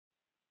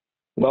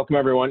Welcome,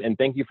 everyone, and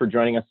thank you for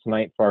joining us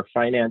tonight for our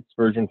Finance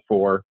Version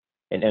 4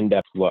 and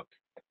in-depth look.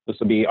 This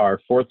will be our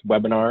fourth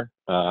webinar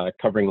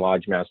covering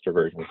LodgeMaster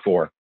version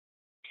 4.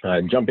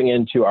 Jumping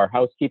into our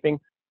housekeeping,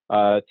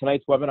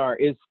 tonight's webinar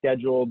is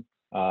scheduled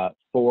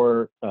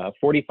for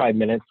 45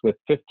 minutes with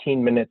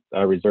 15 minutes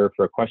reserved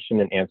for a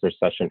question and answer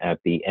session at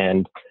the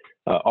end.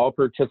 All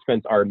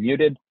participants are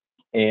muted,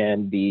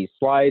 and the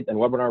slides and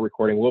webinar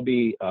recording will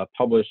be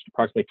published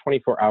approximately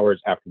 24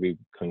 hours after we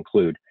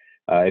conclude.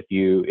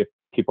 If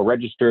people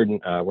registered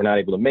and were not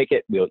able to make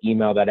it, we'll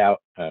email that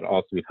out. It'll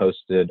also be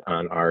posted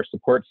on our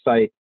support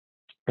site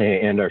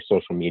and our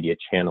social media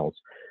channels.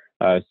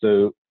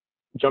 So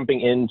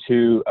jumping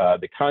into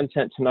the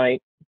content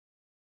tonight.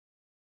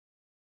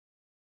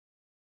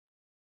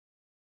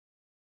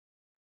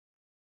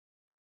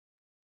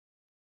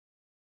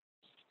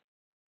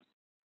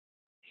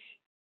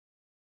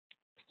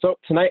 So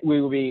tonight we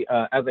will be,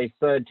 as I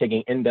said,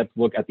 taking an in-depth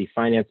look at the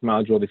finance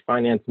module. The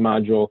finance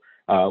module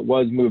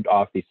was moved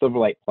off the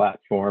Silverlight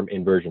platform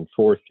in version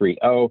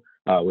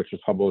 4.3.0, which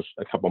was published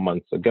a couple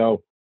months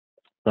ago.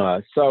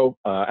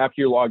 After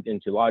you're logged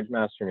into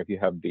LodgeMaster, and if you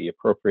have the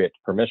appropriate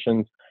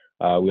permissions,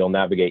 we'll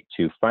navigate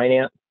to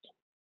Finance.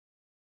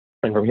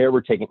 And from here,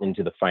 we're taken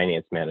into the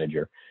Finance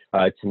Manager.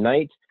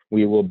 Tonight,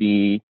 we will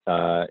be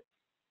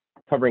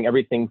covering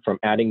everything from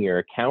adding your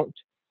account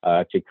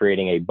to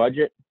creating a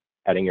budget,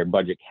 adding your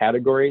budget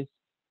categories,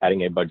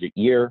 adding a budget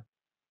year,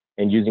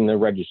 and using the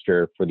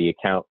register for the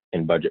account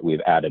and budget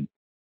we've added.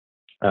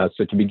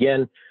 So to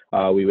begin,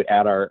 we would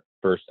add our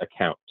first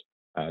account.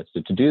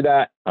 So to do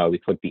that, we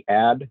click the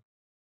Add.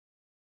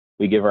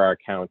 We give our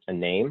account a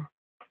name.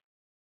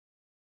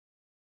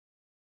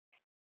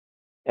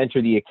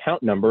 Enter the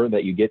account number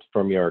that you get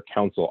from your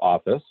council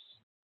office.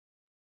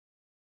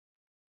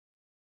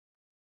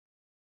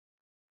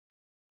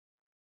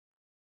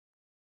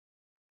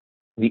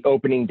 The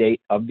opening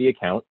date of the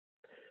account.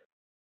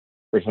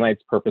 For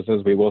tonight's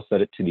purposes, we will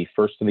set it to the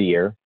first of the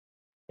year,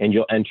 and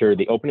you'll enter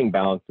the opening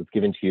balance that's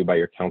given to you by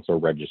your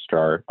council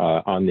registrar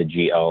on the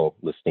GL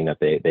listing that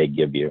they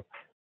give you.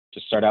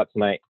 To start out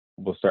tonight,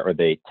 we'll start with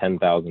a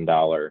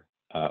 $10,000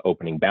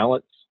 opening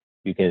balance.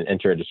 You can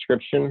enter a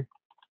description.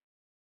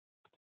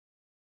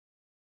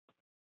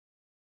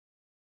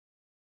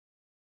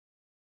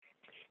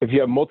 If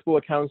you have multiple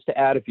accounts to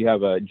add, if you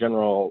have a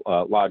general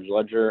Lodge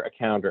Ledger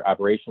account or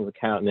operations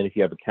account, and then if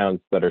you have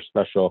accounts that are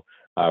special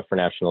for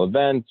national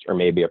events or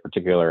maybe a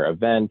particular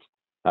event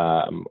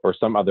or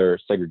some other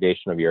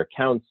segregation of your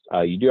accounts,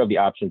 you do have the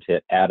option to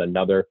add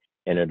another,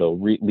 and it'll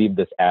leave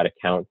this add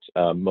account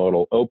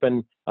modal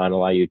open and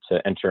allow you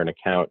to enter an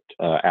account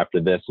after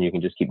this, and you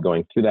can just keep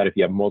going through that if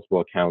you have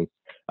multiple accounts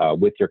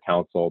with your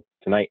council.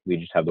 Tonight, we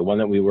just have the one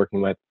that we're working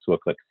with, so we'll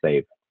click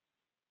Save.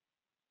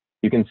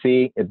 You can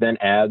see it then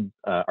adds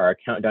our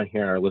account down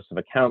here in our list of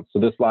accounts. So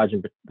this lodge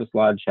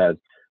has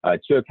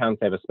two accounts.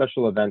 They have a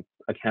special events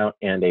account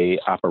and a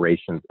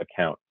operations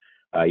account.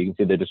 You can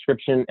see the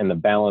description and the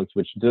balance,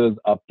 which does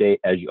update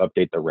as you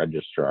update the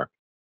register.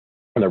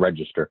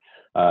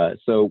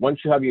 So once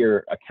you have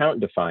your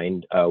account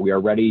defined, we are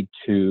ready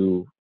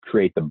to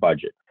create the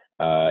budget.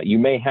 You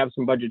may have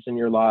some budgets in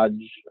your lodge,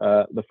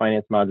 the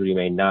finance module, you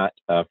may not.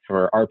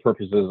 For our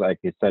purposes, like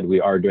I said, we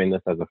are doing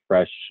this as a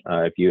fresh,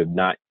 as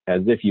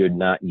if you had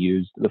not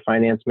used the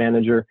finance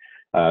manager.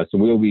 So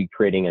we'll be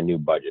creating a new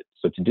budget.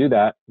 So to do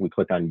that, we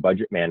click on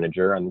Budget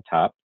Manager on the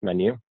top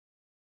menu.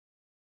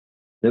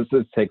 This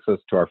takes us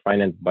to our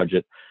finance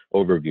budget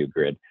overview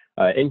grid.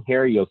 In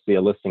here, you'll see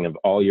a listing of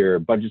all your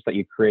budgets that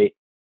you create.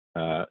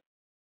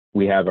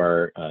 We have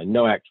our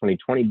NOAC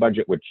 2020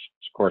 budget, which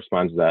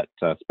corresponds to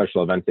that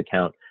special events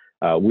account.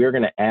 We're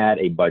going to add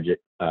a budget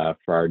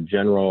for our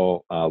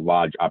general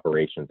lodge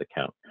operations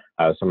account.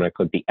 So I'm going to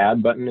click the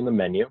Add button in the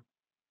menu.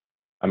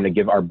 I'm going to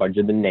give our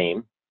budget a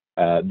name.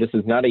 This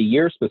is not a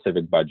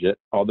year-specific budget,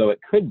 although it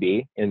could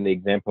be in the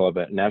example of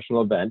a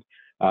national event.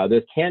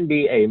 This can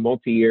be a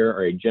multi-year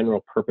or a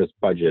general purpose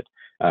budget,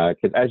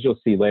 because as you'll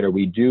see later,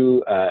 we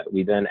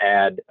then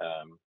add,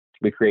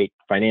 we create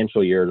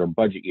financial years or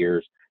budget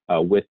years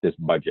with this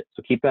budget.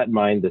 So keep that in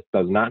mind. This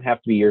does not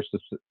have to be year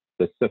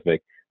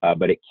specific,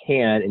 but it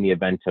can in the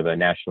event of a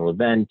national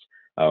event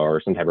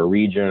or some type of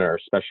region or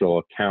special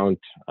account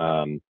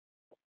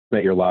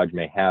that your lodge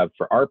may have.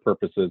 For our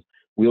purposes,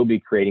 we'll be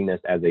creating this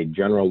as a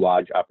general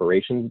lodge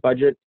operations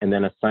budget and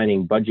then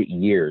assigning budget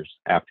years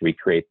after we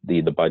create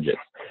the budgets.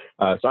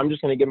 So I'm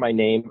just going to give my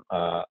name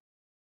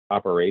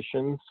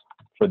operations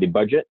for the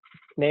budget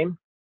name.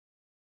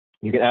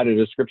 You can add a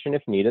description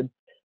if needed.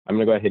 I'm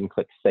going to go ahead and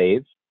click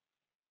Save.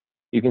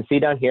 You can see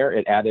down here,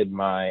 it added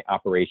my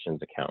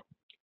operations account.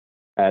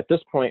 At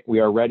this point, we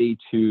are ready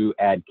to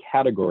add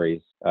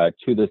categories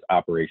to this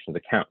operations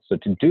account. So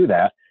to do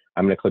that,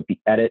 I'm going to click the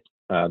Edit,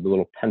 the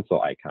little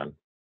pencil icon.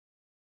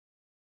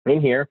 In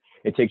here,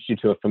 it takes you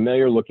to a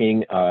familiar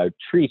looking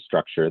tree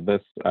structure.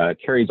 This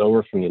carries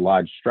over from the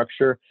lodge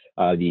structure.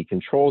 The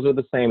controls are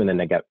the same and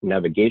the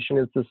navigation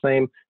is the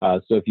same.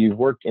 So if you've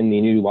worked in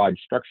the new lodge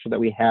structure that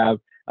we have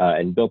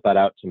and built that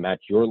out to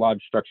match your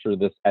lodge structure,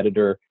 this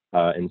editor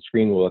and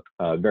screen will look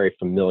very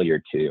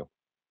familiar to you.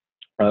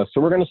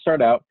 So we're going to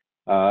start out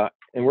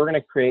and we're going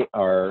to create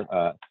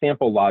our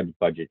sample lodge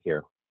budget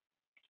here.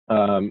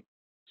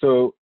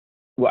 So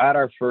we'll add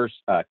our first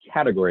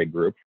category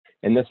group,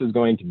 and this is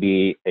going to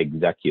be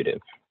executive.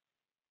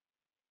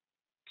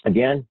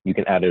 Again, you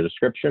can add a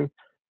description.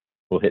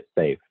 We'll hit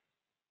save.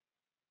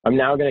 I'm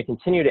now going to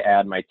continue to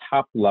add my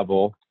top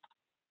level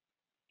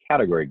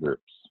category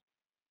groups.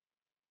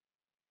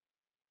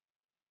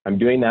 I'm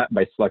doing that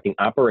by selecting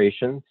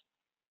operations,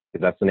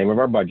 because that's the name of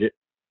our budget,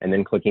 and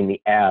then clicking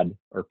the add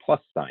or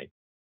plus sign.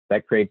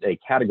 That creates a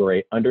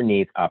category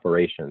underneath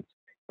operations.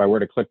 If I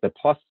were to click the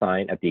plus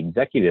sign at the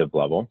executive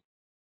level,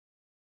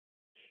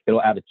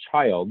 it'll add a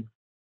child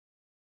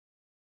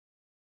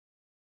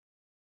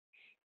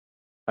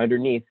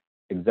underneath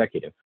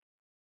executive.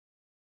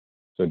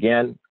 So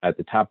again, at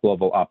the top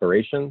level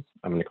operations,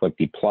 I'm going to click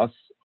the plus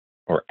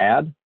or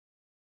add.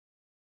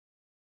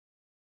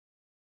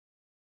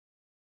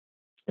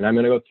 And I'm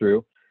going to go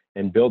through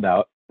and build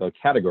out the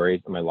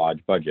categories in my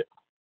lodge budget.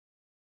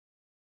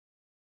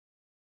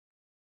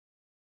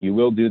 You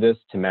will do this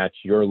to match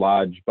your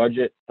lodge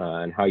budget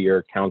and how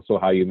your council,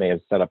 how you may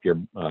have set up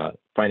your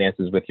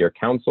finances with your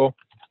council.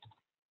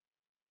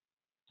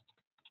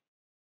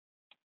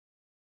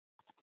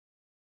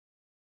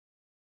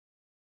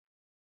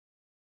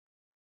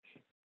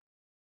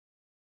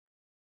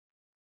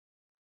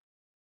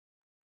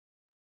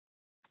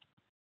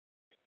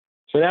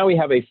 So now we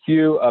have a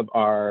few of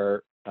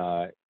our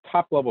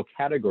top level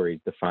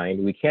categories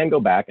defined. We can go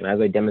back, and as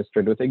I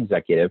demonstrated with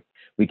executive,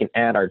 we can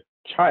add our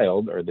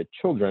child or the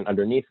children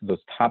underneath those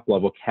top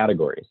level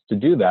categories. To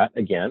do that,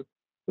 again,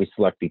 we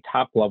select the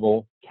top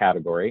level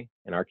category,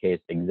 in our case,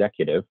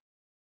 executive.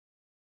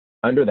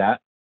 Under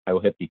that, I will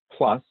hit the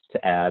plus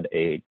to add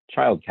a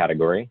child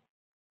category.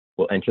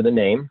 We'll enter the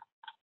name,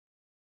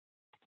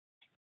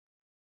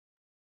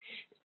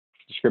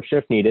 description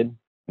if needed, and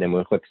then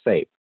we'll click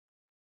save.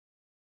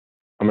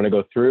 I'm going to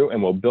go through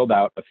and we'll build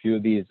out a few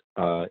of these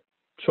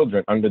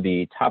children under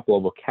the top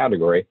level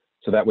category.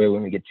 So that way,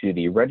 when we get to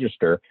the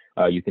register,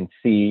 you can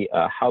see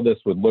how this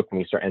would look when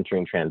we start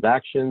entering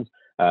transactions.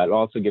 It'll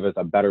also give us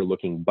a better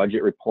looking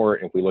budget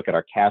report. If we look at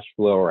our cash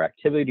flow or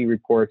activity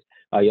reports,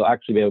 you'll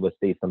actually be able to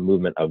see some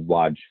movement of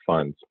lodge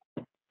funds.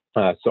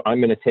 So I'm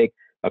going to take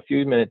a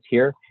few minutes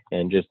here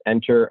and just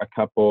enter a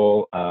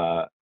couple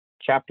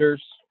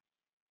chapters.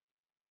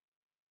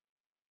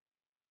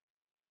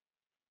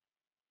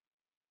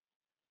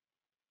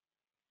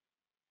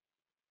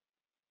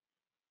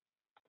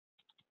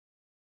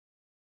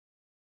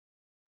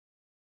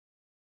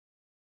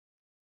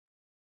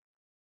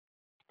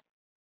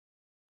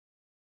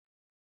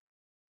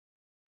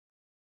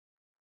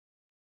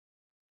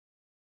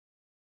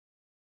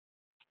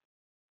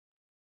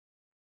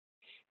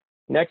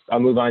 Next, I'll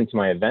move on to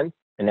my events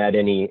and add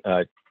any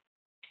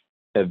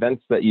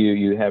events that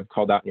you have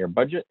called out in your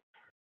budget.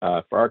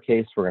 For our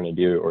case, we're going to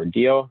do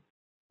Ordeal,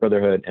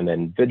 Brotherhood, and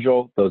then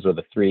Vigil. Those are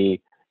the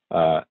three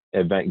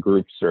event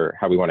groups, or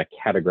how we want to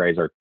categorize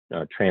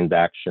our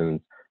transactions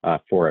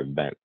for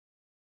events.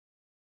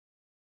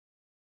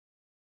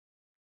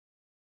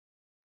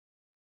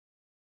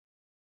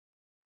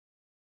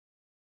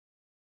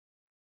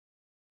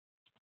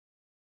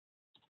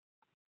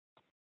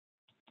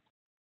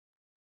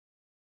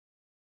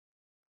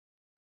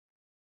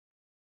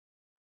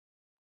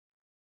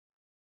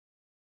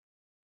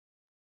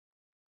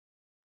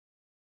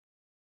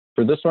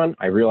 For this one,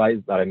 I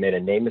realized that I made a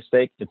name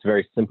mistake. It's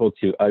very simple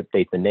to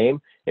update the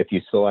name. If you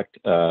select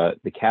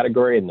the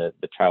category and the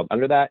child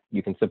under that,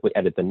 you can simply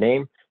edit the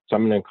name. So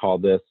I'm going to call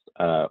this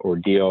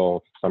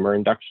Ordeal Summer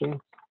Induction.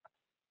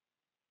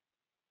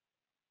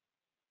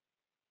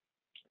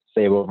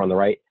 Save over on the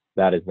right.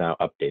 That is now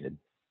updated.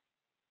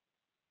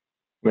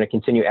 I'm going to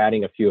continue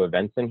adding a few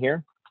events in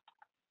here.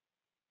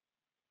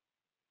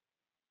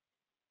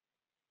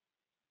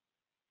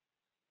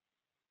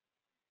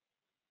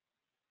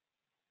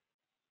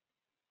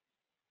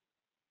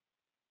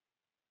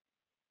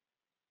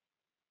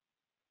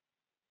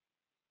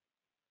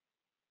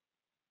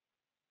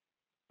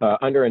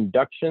 Under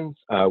inductions,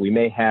 we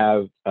may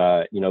have,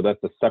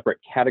 that's a separate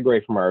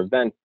category from our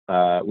events.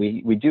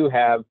 We do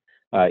have,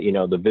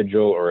 the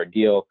Vigil or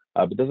Ordeal,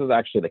 but this is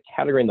actually the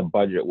category in the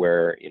budget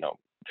where,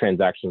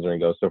 transactions are going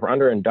to go. So for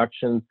under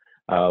inductions,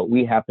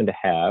 we happen to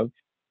have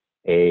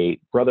a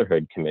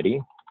Brotherhood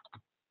committee.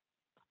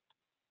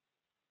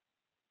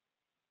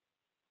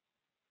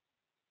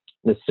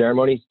 The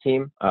ceremonies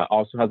team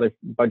also has a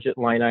budget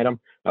line item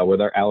where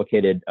they're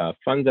allocated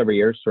funds every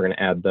year. So we're going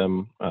to add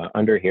them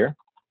under here.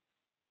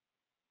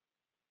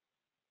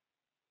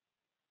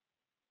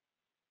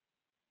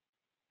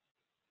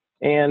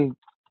 And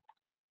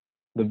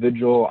the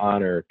Vigil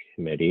Honor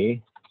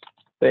Committee,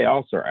 they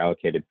also are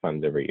allocated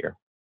funds every year.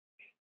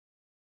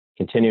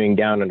 Continuing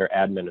down under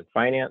Admin and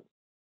Finance,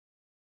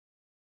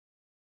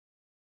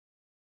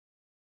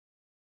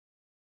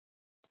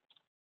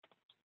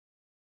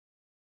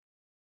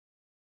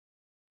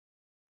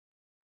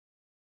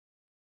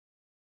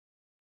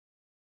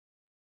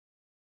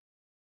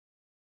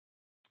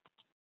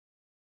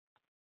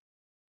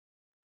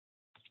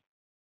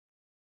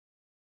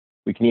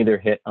 We can either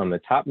hit on the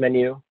top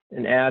menu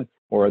and add,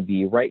 or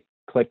the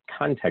right-click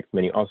context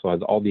menu also has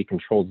all the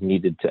controls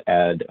needed to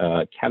add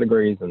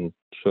categories and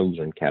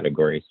children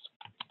categories.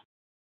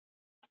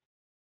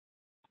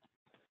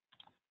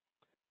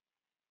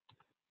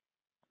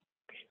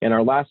 And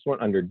our last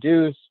one under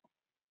dues,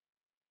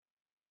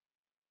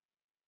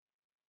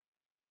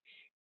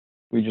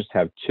 we just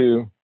have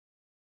two.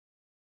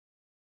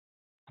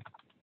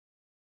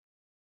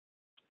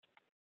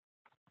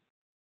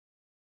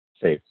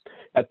 Save.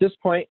 At this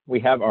point, we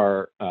have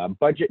our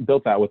budget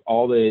built out with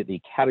all the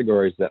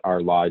categories that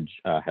our lodge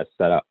has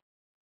set up.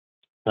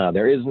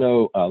 There is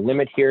no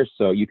limit here,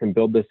 so you can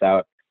build this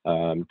out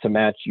to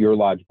match your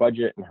lodge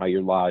budget and how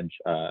your lodge,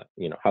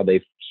 how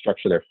they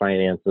structure their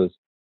finances.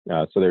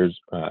 So there's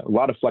a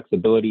lot of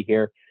flexibility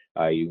here.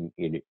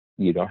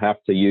 You don't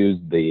have to use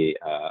the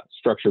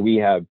structure we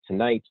have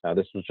tonight.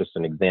 This was just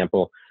an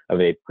example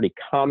of a pretty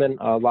common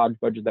lodge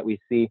budget that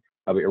we see,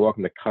 but you're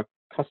welcome to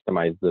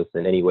customize this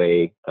in any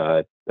way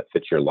that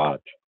fits your lodge.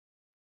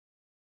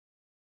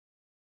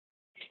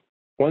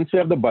 Once we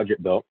have the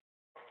budget built,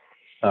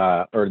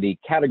 or the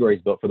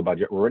categories built for the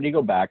budget, we're ready to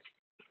go back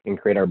and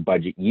create our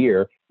budget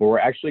year, where we're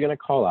actually going to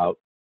call out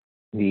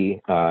the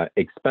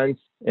expense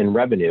and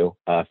revenue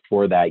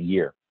for that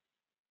year.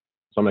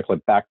 So I'm going to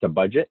click back to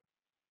budget.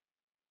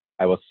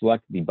 I will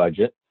select the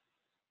budget,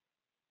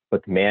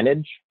 click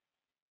manage.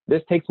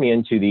 This takes me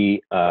into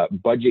the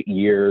budget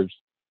years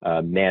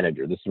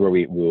manager. This is where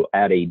we will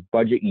add a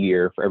budget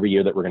year for every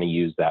year that we're going to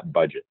use that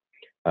budget.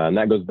 And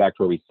that goes back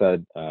to where we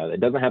said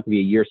it doesn't have to be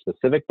a year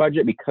specific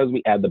budget, because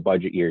we add the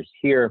budget years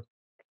here,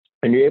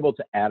 and you're able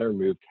to add or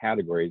remove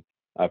categories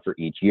for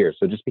each year.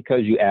 So just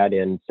because you add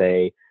in,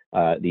 say,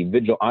 the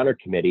Vigil Honor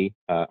Committee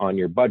on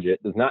your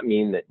budget does not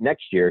mean that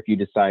next year, if you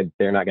decide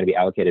they're not going to be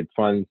allocated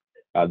funds,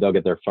 they'll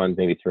get their funds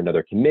maybe through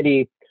another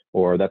committee,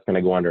 or that's going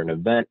to go under an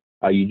event.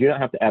 You do not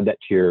have to add that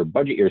to your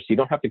budget year, so you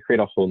don't have to create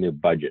a whole new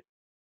budget.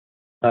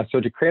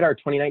 So to create our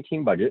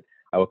 2019 budget,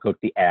 I will click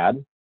the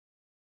add,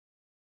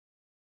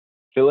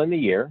 fill in the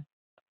year.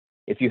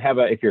 If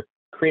you're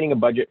creating a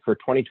budget for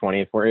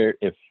 2020,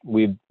 if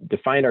we've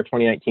defined our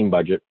 2019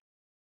 budget,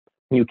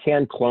 you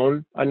can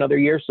clone another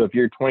year. So if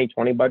your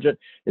 2020 budget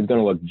is going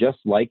to look just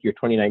like your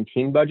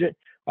 2019 budget,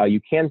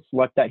 you can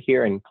select that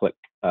here and click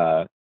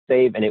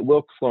save, and it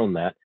will clone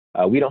that.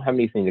 We don't have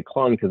anything to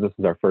clone because this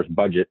is our first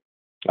budget.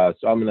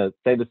 So I'm going to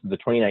say this is the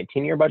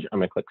 2019 year budget. I'm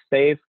going to click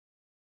save.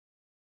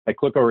 I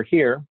click over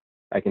here,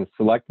 I can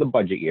select the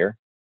budget year.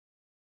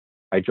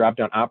 I drop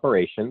down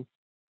operations.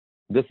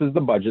 This is the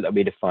budget that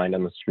we defined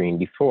on the screen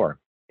before.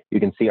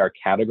 You can see our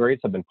categories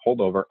have been pulled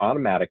over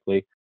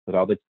automatically with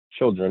all the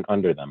children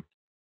under them.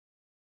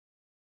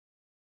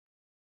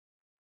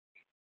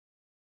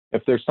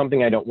 If there's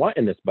something I don't want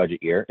in this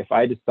budget year, if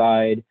I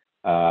decide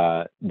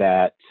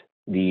that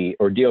the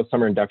Ordeal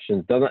Summer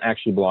Inductions doesn't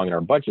actually belong in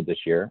our budget this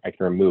year, I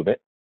can remove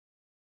it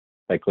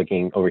by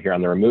clicking over here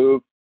on the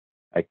remove.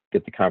 I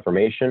get the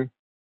confirmation.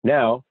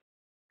 Now,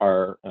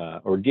 our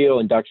Ordeal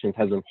Inductions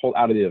has been pulled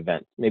out of the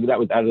event. Maybe that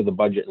was out of the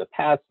budget in the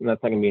past, and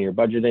that's not going to be in your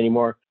budget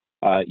anymore.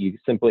 You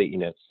simply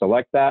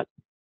select that,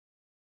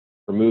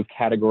 remove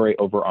category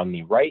over on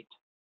the right.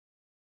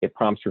 It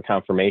prompts for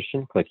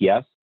confirmation. Click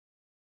yes.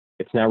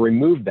 It's now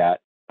removed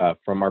that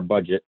from our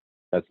budget.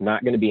 That's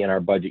not going to be in our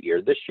budget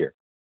year this year.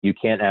 You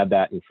can add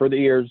that in further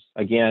years.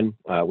 Again,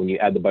 when you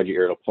add the budget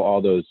year, it'll pull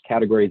all those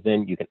categories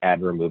in. You can add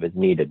and remove as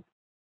needed.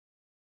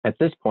 At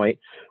this point,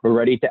 we're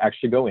ready to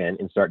actually go in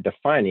and start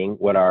defining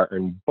what our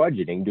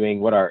budgeting,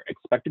 doing what our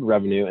expected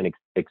revenue and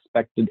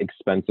expected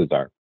expenses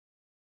are.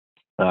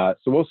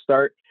 So we'll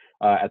start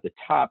at the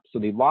top. So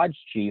the lodge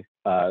chief,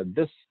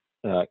 this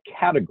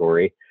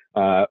category,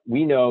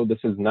 we know this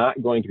is not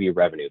going to be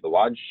revenue. The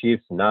lodge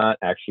chief's not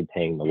actually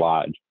paying the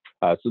lodge.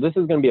 So this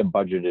is going to be a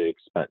budgeted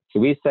expense. So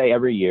we say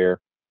every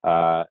year,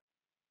 we're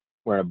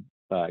going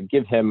to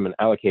give him an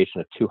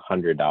allocation of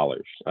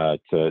 $200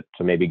 to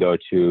maybe go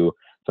to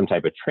some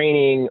type of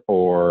training,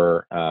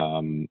 or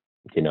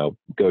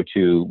go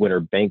to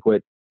winter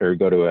banquet, or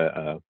go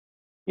to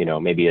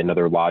maybe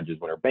another lodge's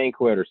winter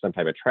banquet, or some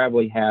type of travel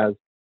he has.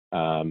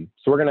 So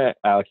we're going to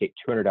allocate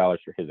 $200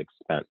 for his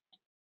expense.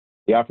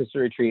 The officer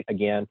retreat,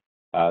 again,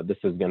 this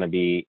is going to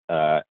be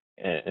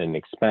an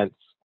expense.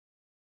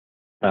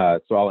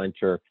 So I'll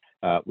enter.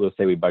 We'll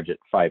say we budget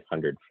 $500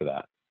 for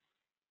that.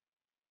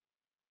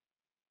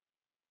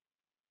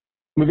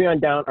 Moving on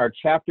down, our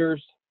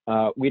chapters.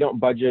 We don't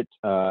budget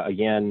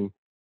them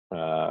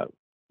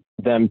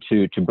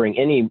to bring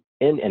any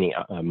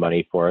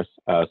money for us.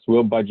 So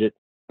we'll budget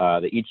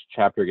that each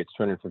chapter gets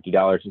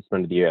 $250 to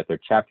spend the year at their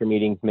chapter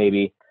meetings,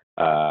 maybe,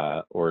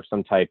 or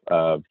some type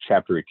of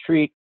chapter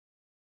retreat,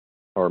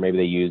 or maybe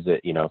they use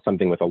it,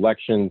 something with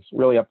elections.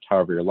 Really up to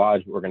however your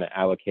lodge. We're going to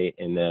allocate,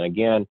 and then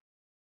again,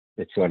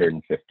 the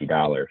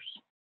 $250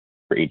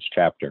 for each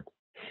chapter.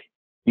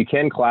 You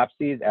can collapse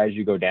these as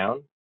you go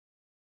down.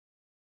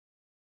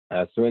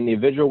 So in the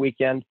Vigil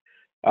weekend,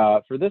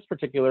 for this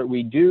particular,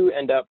 we do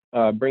end up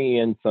bringing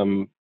in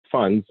some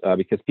funds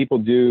because people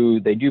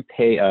do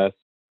pay us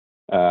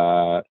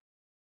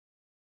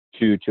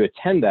to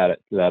attend that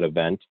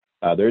event,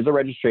 there's a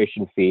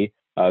registration fee.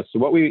 So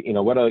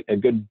what a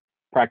good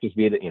practice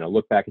be that,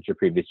 look back at your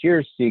previous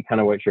years, see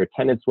kind of what your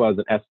attendance was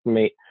and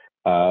estimate.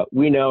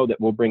 We know that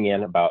we'll bring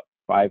in about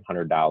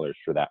 $500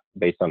 for that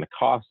based on the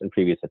cost and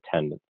previous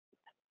attendance.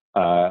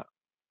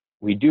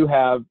 We do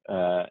have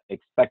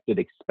expected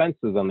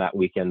expenses on that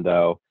weekend,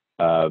 though,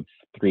 of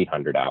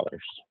 $300.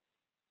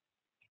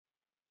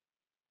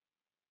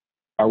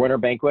 Our winter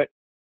banquet,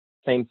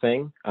 same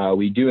thing.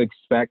 We do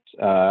expect,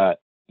 to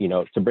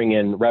bring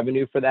in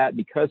revenue for that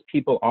because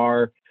people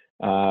are,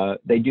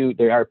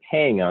 they are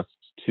paying us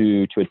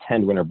to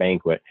attend winter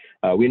banquet.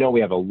 We know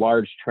we have a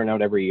large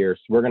turnout every year,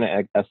 so we're going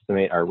to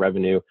estimate our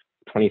revenue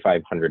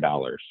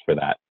 $2,500 for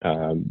that,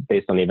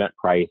 based on the event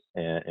price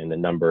and the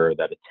number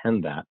that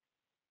attend that.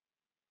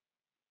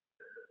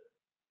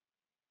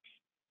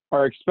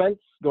 Our expense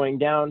going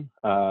down,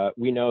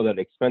 we know that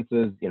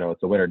expenses,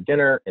 it's a winter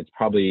dinner. It's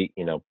probably,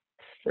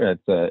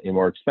 it's a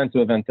more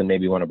expensive event than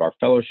maybe one of our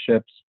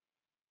fellowships.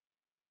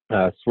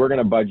 So we're going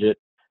to budget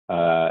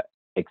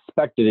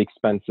expected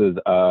expenses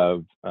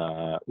of,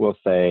 we'll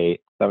say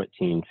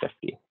 $1,750.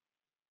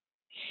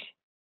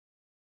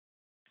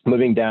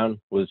 Moving down,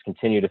 we'll just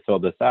continue to fill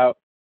this out.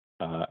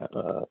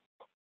 I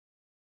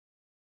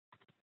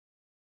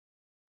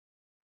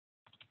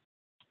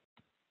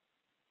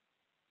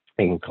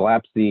can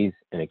collapse these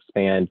and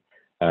expand,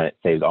 and it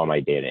saves all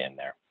my data in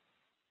there.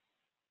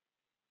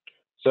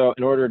 So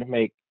in order to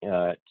make,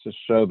 to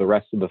show the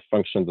rest of the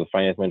functions of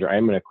Finance Manager,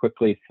 I'm going to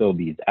quickly fill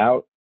these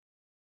out.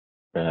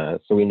 So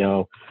we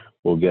know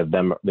we'll give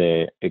them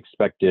the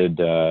expected,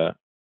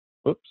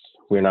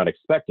 we're not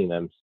expecting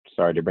them,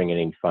 sorry, to bring in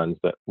any funds,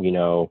 but we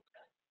know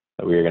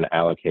that we're going to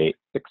allocate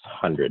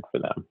 $600 for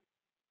them.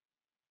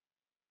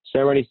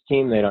 Ceremonies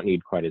team, they don't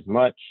need quite as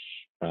much.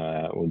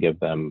 We'll give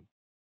them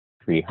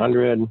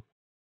 $300.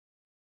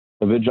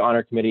 The Vigil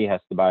Honor Committee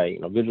has to buy,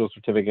 Vigil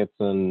certificates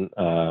and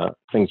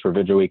things for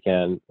Vigil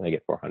weekend. They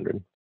get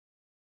 $400.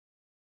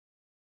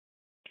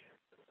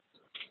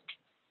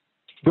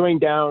 Going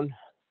down,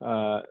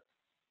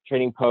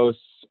 trading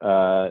posts,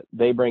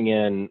 they bring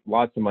in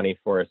lots of money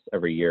for us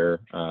every year.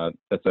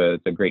 It's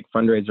a great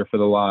fundraiser for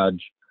the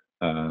lodge.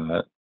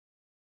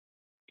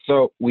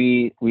 So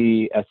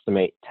we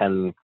estimate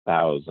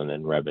 $10,000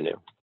 in revenue.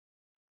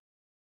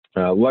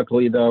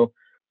 Luckily, though,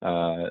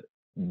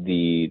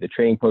 the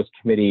trading post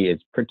committee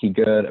is pretty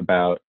good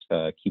about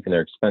keeping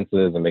their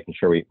expenses and making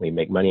sure we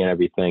make money on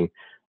everything.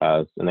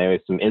 And they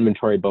have some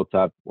inventory built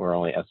up. We're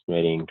only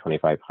estimating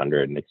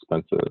 $2,500 in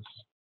expenses.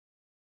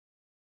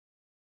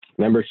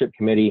 Membership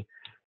committee,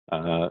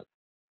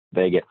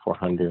 they get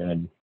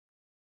 $400.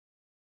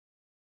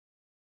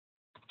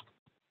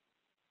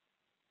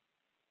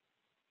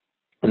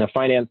 And the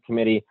finance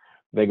committee,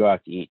 they go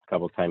out to eat a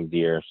couple times a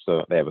year,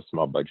 so they have a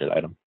small budget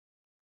item.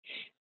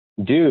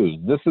 Dues,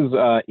 this is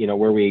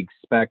where we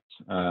expect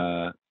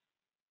where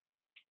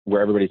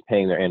everybody's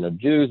paying their annual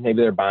dues.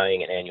 Maybe they're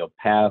buying an annual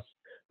pass.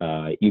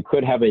 You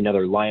could have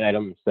another line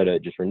item instead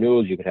of just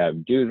renewals. You could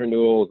have dues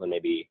renewals and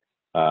maybe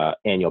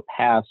annual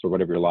pass or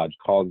whatever your lodge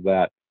calls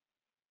that.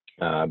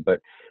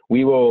 But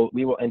we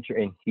will enter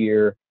in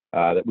here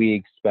that we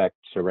expect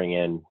to bring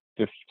in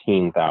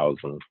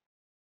 $15,000.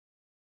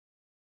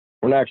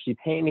 We're not actually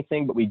paying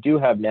anything, but we do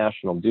have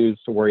national dues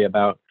to worry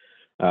about.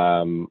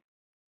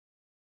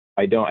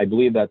 I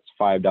believe that's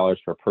 $5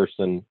 per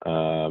person.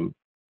 Don't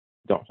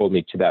hold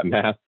me to that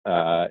math.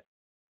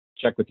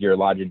 Check with your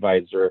lodge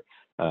advisor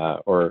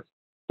or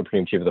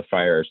Supreme Chief of the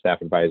Fire or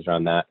staff advisor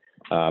on that.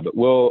 But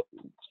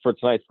for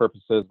tonight's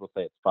purposes, we'll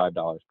say it's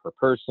 $5 per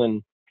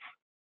person.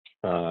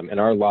 In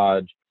our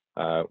lodge,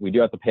 we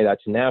do have to pay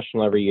that to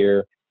national every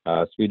year.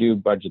 So we do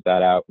budget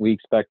that out. We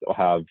expect we'll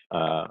have,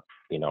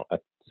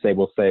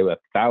 we'll say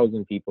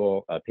 1,000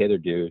 people pay their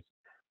dues.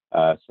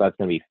 So that's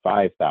going to be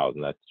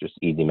 5,000. That's just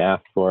easy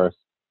math for us.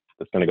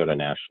 That's going to go to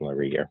national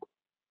every year.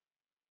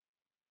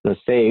 I'm going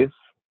to save.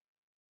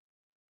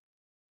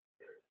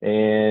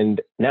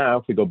 And now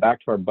if we go back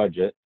to our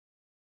budget,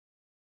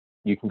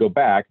 you can go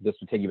back. This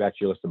will take you back to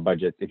your list of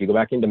budgets. If you go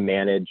back into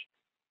manage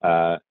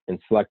and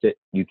select it,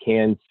 you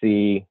can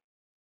see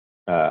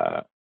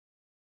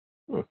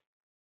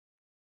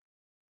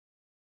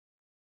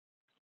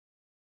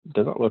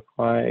doesn't look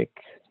like.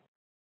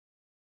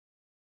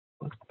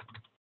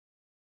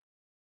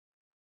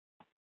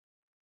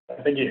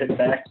 I think you hit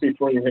back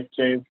before you hit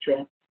save,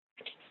 Joe.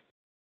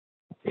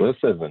 This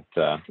isn't,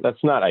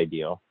 that's not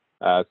ideal.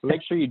 So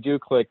make sure you do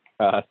click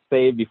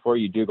save before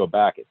you do go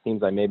back. It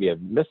seems I maybe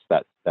have missed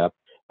that step.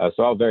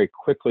 So I'll very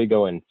quickly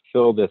go and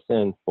fill this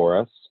in for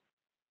us.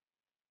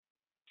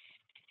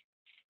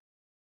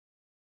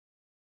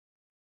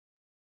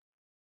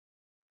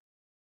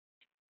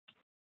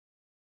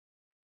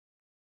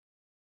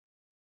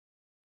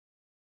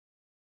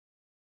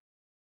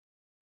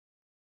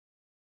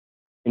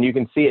 And you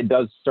can see it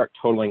does start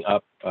totaling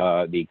up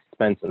the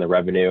expense and the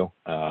revenue.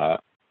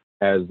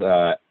 As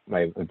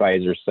my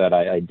advisor said,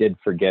 I did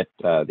forget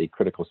the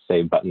critical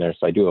save button there,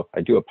 so I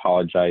do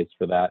apologize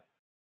for that.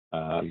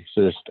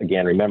 So just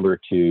again, remember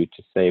to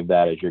save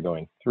that as you're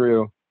going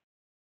through.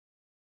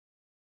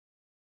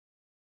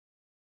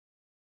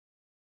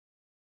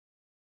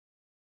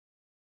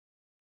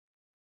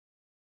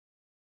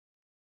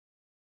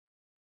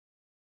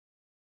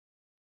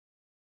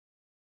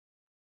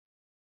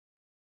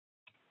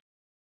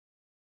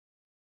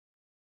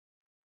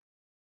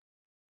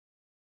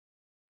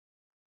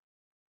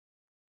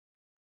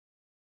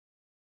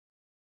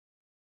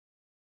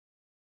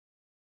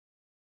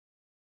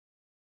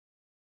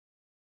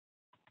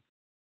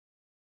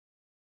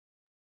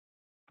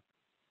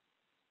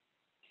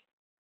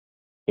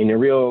 In a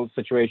real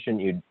situation,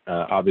 you'd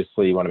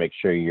obviously want to make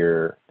sure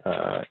you're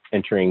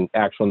entering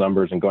actual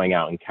numbers and going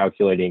out and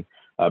calculating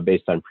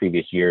based on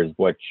previous years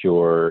what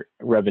your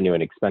revenue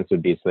and expense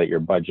would be so that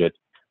your budget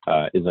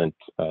isn't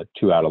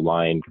too out of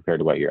line compared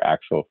to what your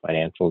actual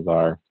financials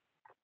are.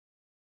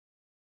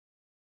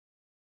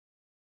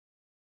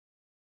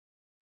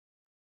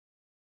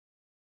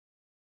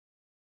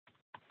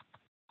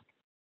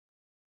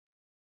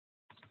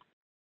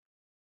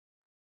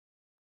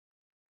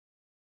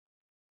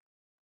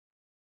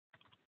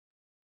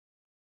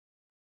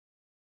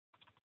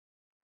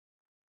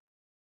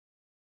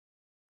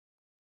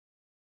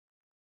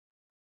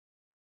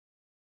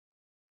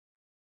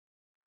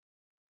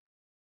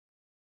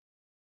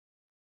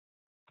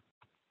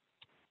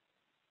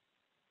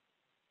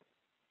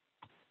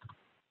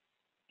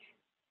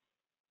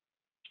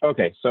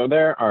 Okay, so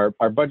there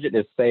our budget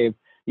is saved.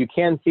 You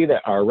can see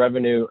that our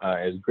revenue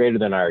is greater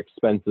than our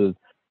expenses.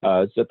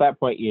 So at that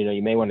point,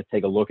 you may want to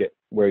take a look at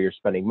where you're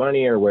spending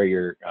money or where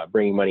you're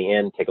bringing money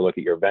in. Take a look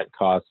at your event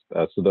costs.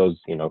 So those,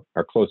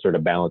 are closer to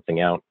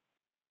balancing out.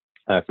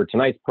 For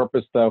tonight's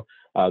purpose, though,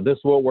 this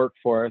will work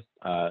for us.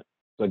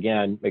 So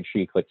again, make sure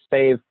you click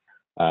Save.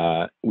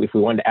 If we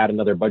wanted to add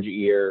another budget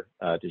year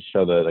to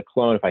show the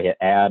clone, if I hit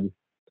Add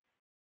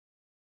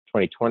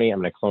 2020, I'm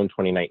going to clone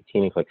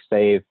 2019 and click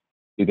Save.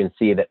 You can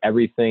see that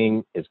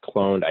everything is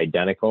cloned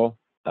identical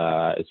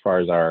as far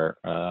as our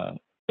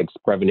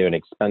revenue and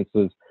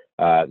expenses.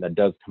 That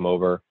does come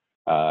over.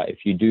 If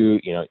you do,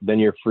 then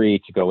you're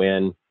free to go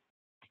in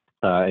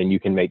and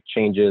you can make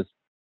changes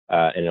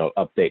and it'll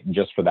update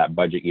just for that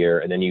budget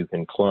year. And then you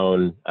can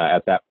clone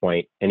at that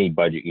point any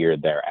budget year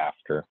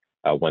thereafter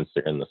once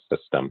they're in the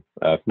system.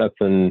 If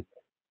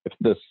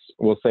this,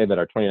 we'll say that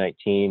our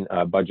 2019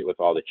 budget with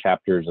all the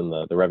chapters and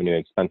the revenue and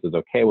expenses,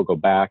 okay, we'll go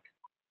back.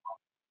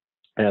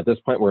 And at this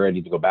point, we're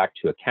ready to go back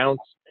to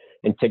accounts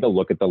and take a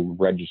look at the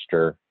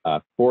register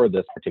for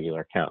this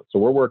particular account. So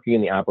we're working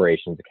in the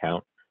operations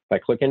account. If I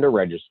click into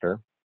register,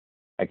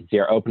 I can see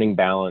our opening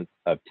balance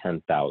of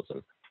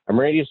 10,000. I'm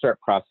ready to start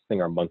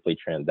processing our monthly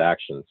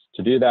transactions.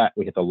 To do that,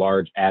 we hit the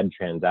large Add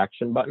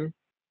Transaction button.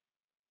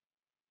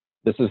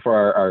 This is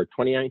for our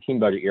 2019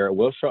 budget year. It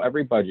will show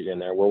every budget in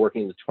there. We're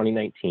working with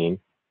 2019.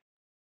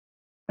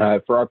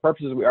 For our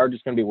purposes, we are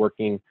just going to be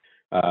working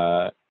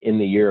in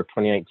the year of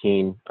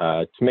 2019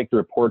 to make the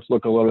reports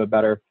look a little bit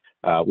better.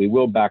 We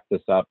will back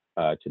this up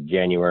to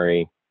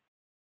January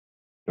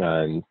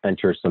and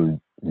enter some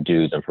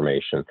dues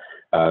information.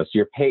 So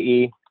your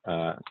payee,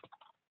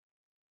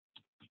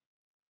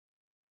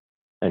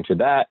 enter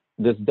that.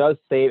 This does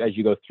save as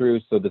you go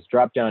through. So this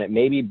drop down, it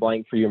may be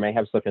blank for you, may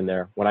have stuff in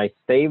there. When I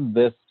save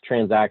this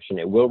transaction,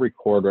 it will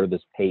record where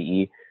this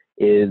payee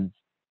is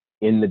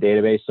in the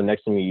database. So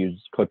next time you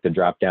click the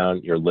drop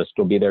down, your list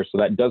will be there. So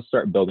that does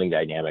start building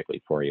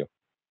dynamically for you.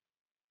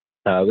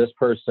 This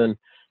person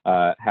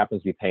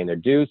happens to be paying their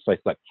dues. So I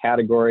select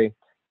category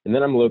and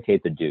then I'm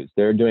locate the dues.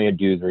 They're doing a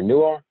dues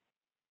renewal.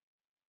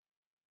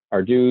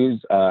 Our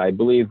dues, I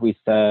believe we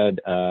said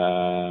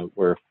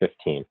were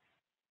 15.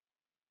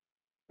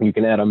 You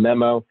can add a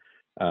memo.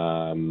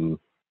 I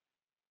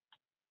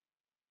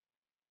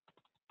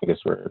guess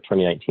we're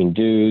 2019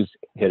 dues,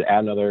 hit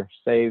add another,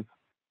 save.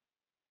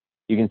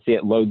 You can see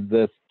it loads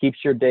this, keeps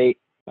your date,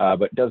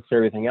 but does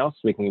clear everything else.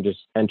 We can just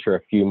enter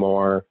a few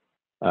more.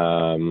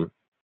 One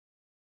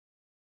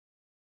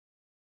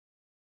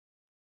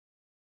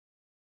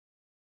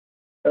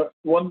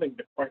thing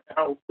to point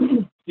out,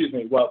 excuse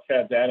me, while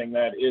Chad's adding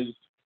that is,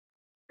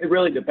 it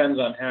really depends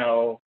on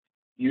how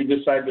you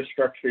decide to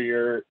structure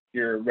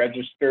your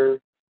register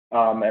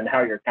and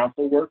how your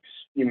council works.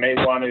 You may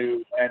want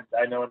to, and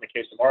I know in the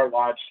case of our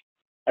lodge,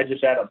 I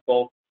just add a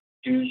bulk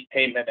dues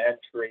payment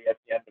entry at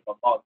the end of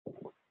a month.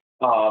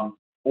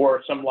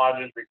 Or some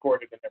lodges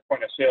record it in their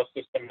point of sale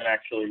system, and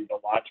actually the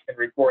lodge can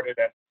record it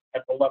at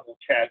the level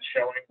Chad's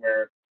showing,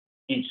 where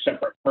each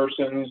separate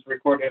person's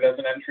recorded as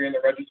an entry in the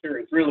register.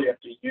 It's really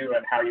up to you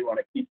and how you want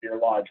to keep your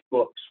lodge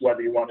books,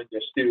 whether you want to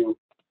just do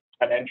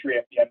an entry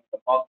at the end of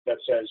the month that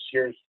says,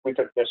 we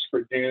took this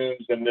for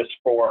dues and this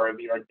for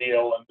the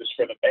ordeal and this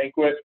for the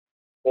banquet,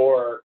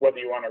 or whether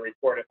you want to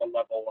record at the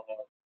level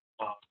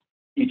of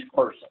each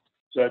person.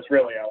 So it's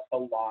really a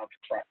lodge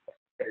preference,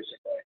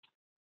 basically.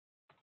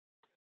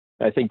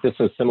 I think this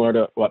is similar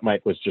to what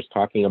Mike was just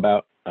talking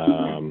about.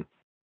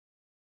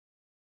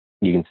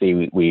 You can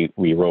see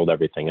we rolled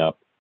everything up.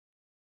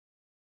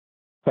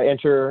 If I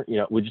enter,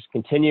 we just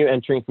continue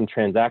entering some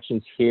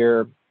transactions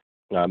here,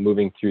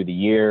 moving through the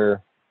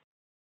year.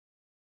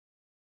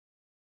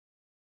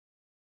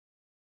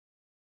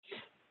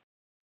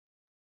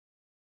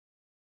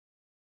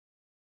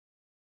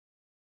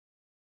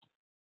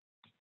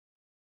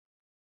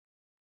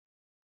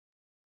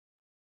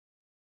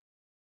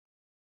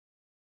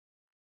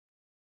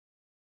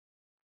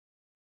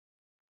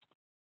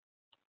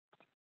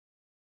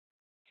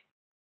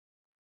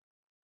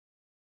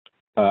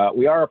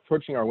 We are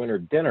approaching our winter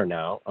dinner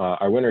now.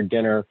 Our winter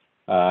dinner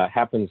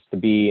happens to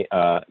be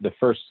the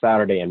first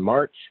Saturday in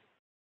March.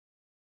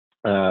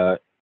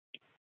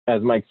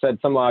 as Mike said,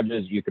 some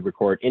lodges you could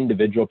record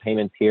individual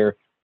payments here,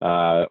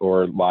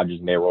 or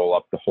lodges may roll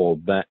up the whole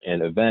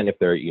event if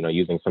they're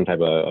using some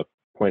type of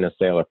point of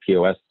sale or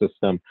POS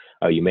system.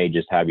 You may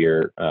just have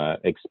your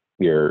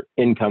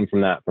income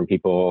from that from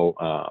people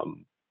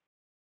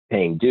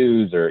paying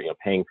dues or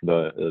paying for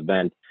the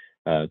event.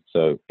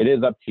 So it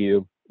is up to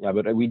you.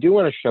 But we do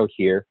want to show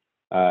here,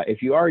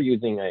 if you are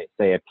using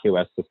say a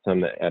POS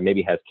system that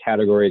maybe has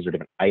categories or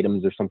different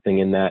items or something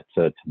in that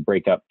to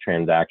break up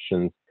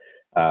transactions.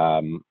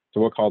 So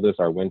we'll call this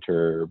our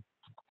winter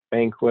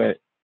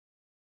banquet.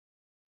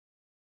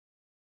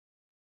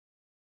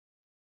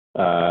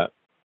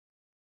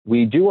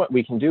 We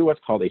can do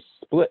what's called a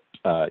split.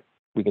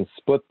 We can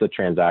split the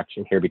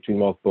transaction here between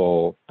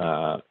multiple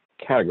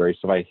categories.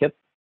 So if I hit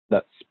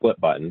that split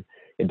button,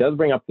 it does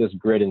bring up this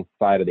grid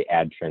inside of the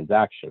add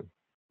transaction.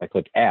 I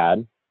click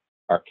add,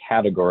 our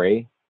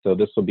category. So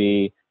this will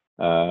be,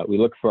 we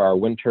look for our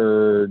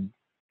winter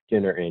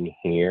dinner in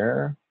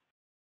here,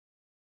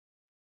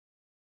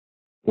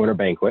 winter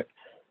banquet.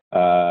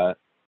 We'll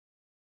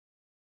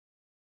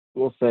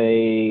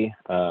say,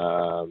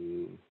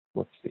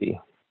 let's see.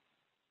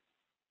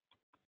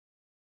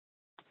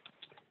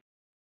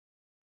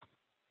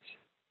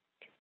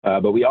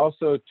 But we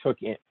also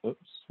took in,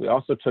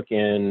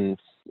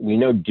 we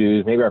know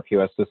dues, maybe our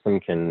POS system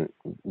can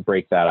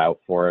break that out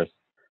for us.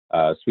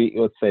 So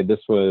let's say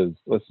this was,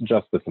 let's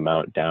adjust this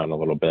amount down a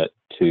little bit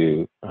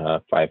to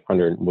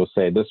 500. We'll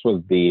say this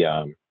was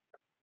the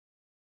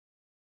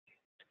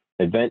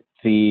event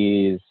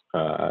fees,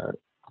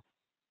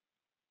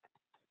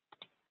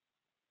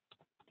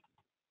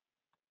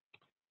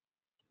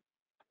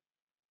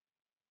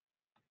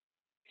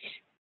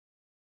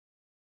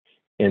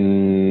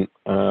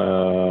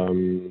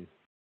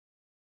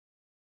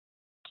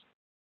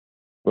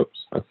 whoops,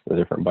 that's a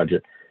different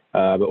budget.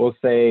 But we'll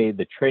say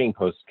the Trading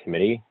Post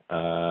Committee,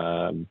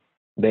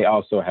 they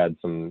also had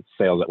some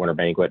sales at Winter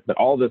Banquet, but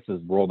all this is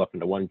rolled up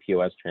into one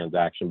POS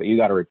transaction, but you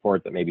got a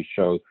report that maybe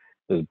shows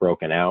this is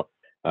broken out.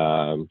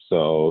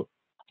 So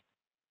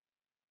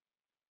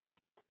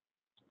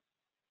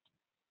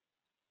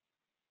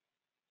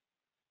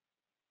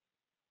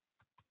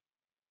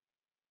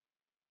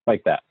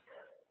like that.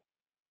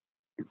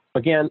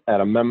 Again,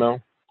 add a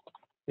memo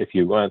if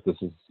you want. This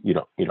is, you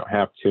don't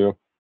have to.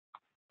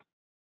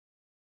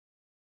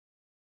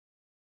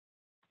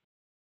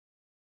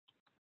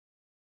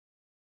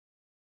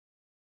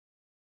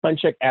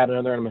 Uncheck add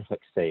another, and I'm going to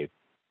click save.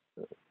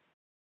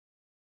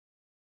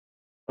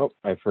 Oh,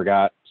 I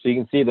forgot. So you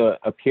can see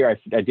up here,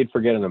 I did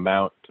forget an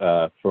amount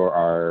for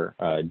our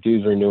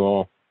dues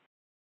renewal.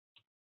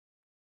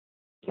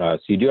 So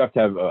you do have to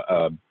have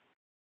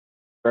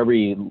for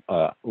every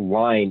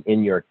line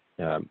in your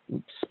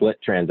split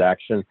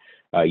transaction,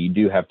 you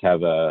do have to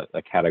have a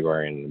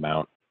category and an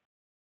amount.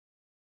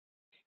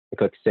 I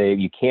click save.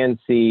 You can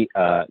see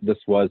this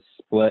was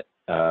split,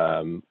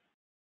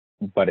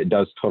 but it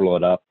does total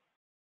it up.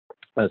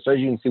 So as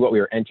you can see what we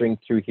are entering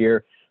through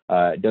here,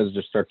 it does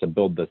just start to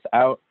build this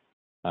out.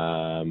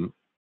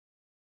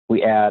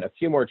 We add a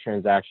few more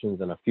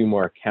transactions and a few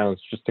more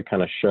accounts just to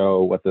kind of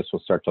show what this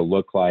will start to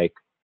look like.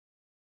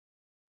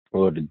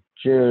 We'll go to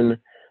June.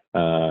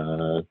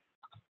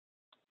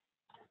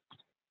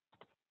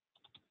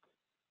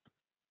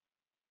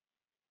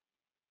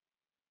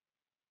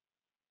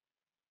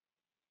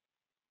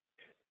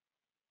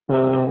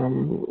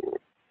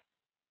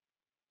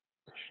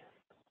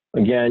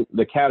 Again,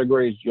 the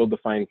categories you'll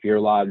define for your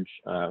lodge.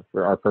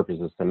 For our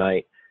purposes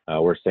tonight,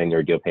 we're saying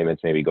their deal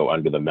payments maybe go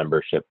under the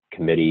membership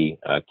committee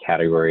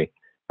category.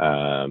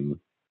 That's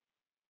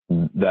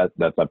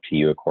up to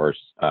you, of course,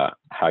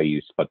 how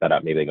you split that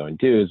up. Maybe they go in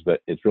dues,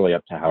 but it's really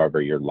up to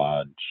however your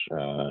lodge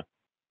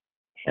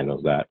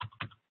handles that.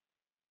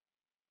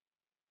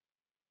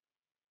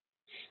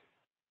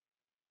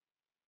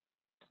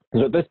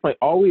 So at this point,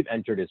 all we've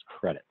entered is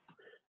credit.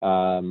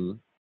 So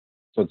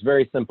it's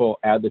very simple,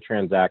 add the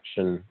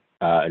transaction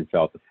and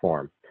fill out the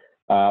form.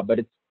 But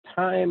it's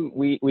time,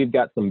 we've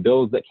got some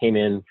bills that came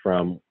in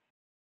from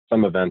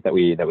some event that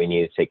we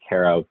need to take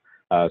care of.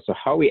 So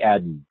how we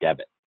add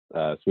debit.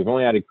 So we've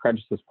only added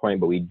credits at this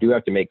point, but we do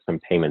have to make some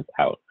payments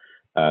out.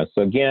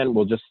 So again,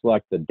 we'll just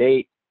select the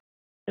date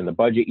and the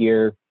budget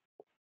year.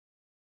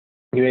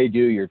 You may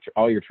do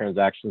all your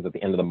transactions at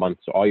the end of the month.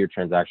 So all your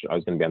transactions are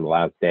always going to be on the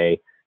last day.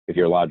 If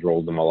your lodge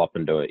rolls them all up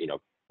into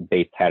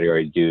base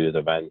categories, dues,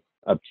 events,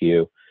 up to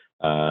you.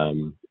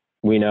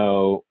 We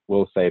know,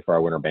 we'll say for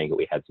our winter banquet,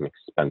 we had some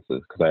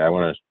expenses because I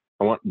want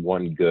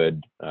one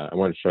good, I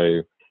want to show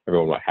you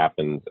everyone what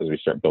happens as we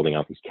start building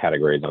out these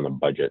categories on the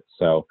budget.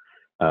 So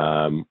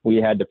we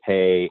had to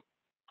pay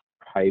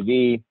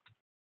Hy-Vee.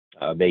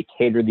 They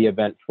catered the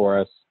event for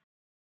us.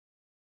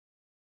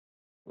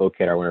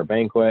 Locate our winter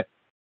banquet,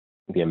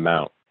 the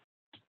amount.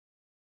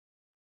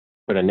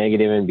 Put a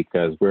negative in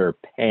because we're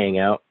paying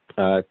out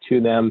to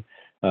them.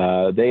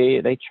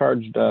 They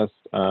charged us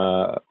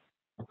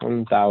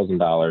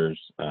 $1,000.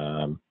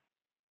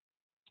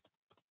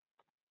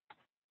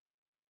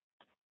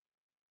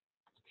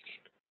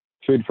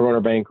 Food for winter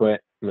banquet.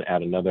 I'm gonna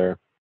add another.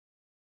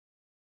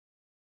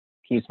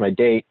 keeps my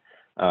date.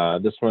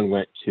 This one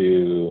went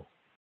to,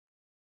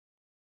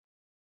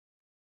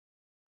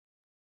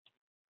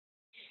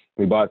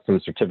 we bought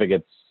some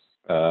certificates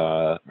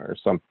or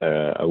some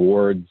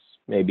awards,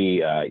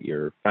 maybe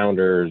your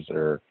founders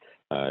or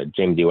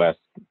James E. West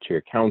to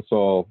your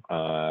council.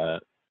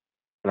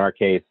 In our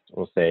case,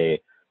 we'll say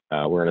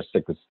we're going to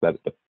stick this, that's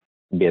the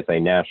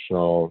BSA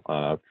National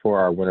for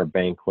our winter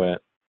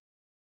banquet.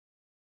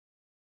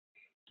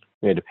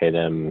 We had to pay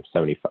them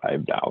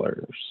 $75.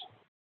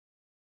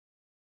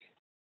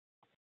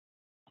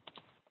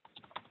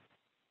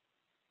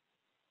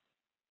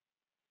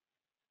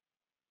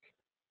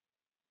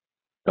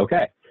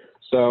 Okay,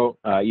 so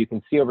you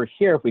can see over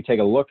here, if we take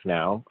a look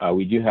now,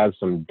 we do have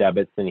some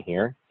debits in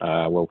here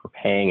where we're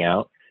paying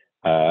out,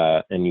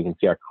 and you can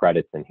see our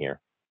credits in here.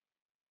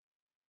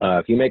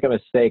 If you make a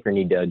mistake or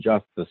need to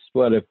adjust the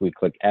split, if we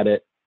click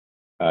edit,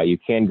 you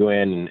can go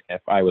in, and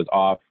if I was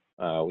off,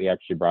 we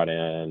actually brought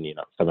in, you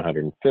know,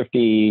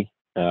 750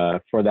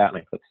 for that, and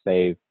I click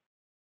save.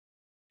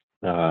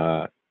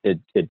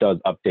 It does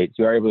update, so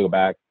you are able to go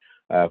back.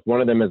 If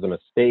one of them is a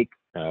mistake,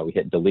 we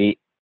hit delete,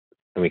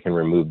 and we can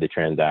remove the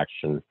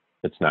transaction.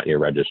 It's not your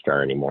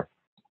registrar anymore.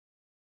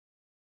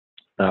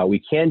 We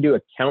can do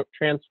account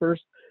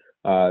transfers.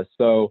 Our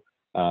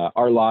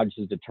lodge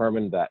has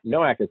determined that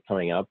NOAC is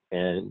coming up,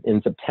 and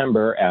in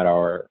September at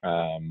our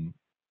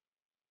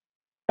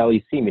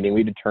LEC meeting,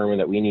 we determined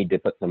that we need to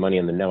put some money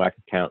in the NOAC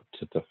account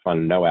to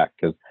fund NOAC,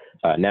 because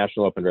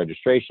National Open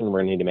Registration,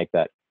 we're going to need to make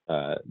that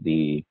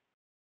the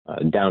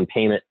down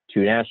payment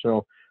to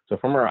National. So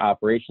from our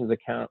operations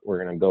account,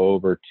 we're going to go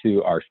over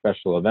to our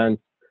special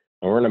events,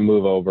 and we're going to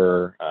move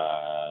over,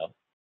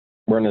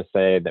 we're going to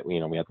say that we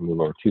have to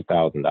move over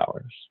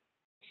 $2,000.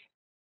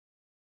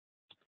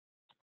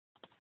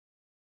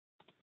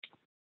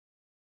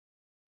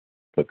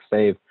 Click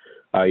save.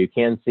 You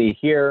can see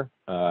here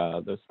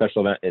the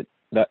special event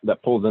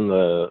that pulls in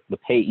the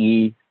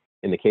payee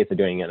in the case of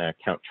doing an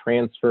account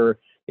transfer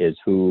is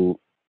who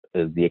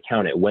is the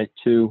account it went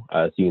to.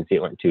 So you can see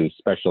it went to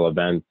special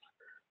events,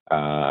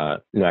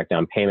 NOAC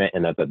down payment,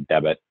 and that's a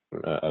debit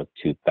of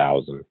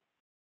 $2,000.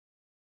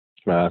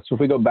 So if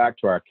we go back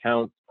to our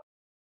account,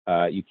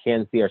 you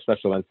can see our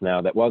special events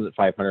now. That was at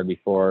 $500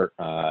 before.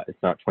 It's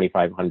now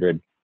 $2,500.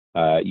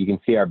 You can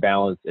see our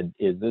balance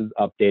is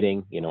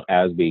updating,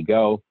 as we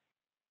go.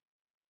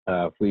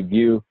 If we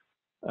view,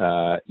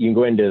 you can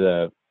go into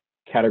the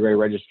category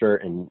register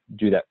and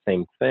do that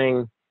same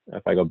thing.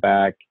 If I go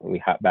back and we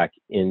hop back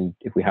in,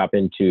 if we hop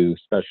into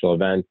special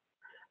events,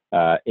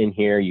 in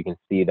here you can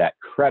see that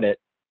credit,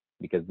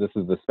 because this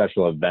is the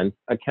special events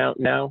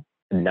account now,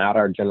 not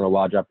our general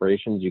lodge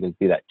operations. You can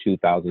see that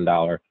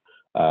 $2,000.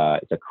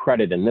 It's a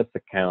credit in this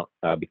account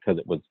because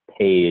it was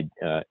paid.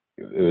 It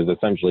was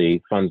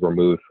essentially funds were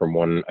moved from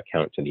one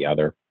account to the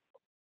other.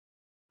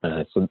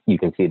 So you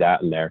can see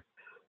that in there.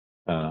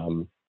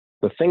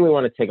 The thing we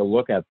want to take a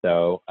look at,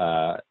 though,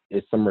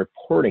 is some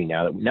reporting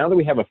now. Now that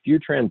we have a few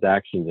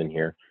transactions in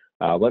here,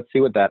 let's see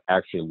what that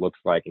actually looks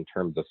like in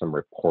terms of some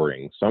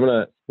reporting. So I'm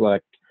going to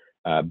select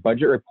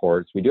budget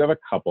reports. We do have a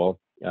couple.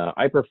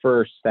 I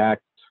prefer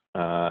stacked,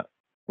 but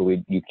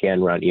you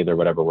can run either,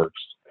 whatever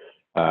works.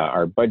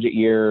 Our budget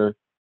year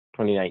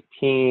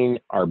 2019,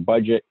 our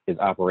budget is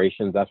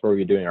operations. That's where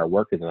we're doing our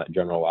work, is in that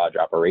general lodge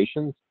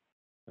operations.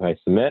 If I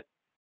submit,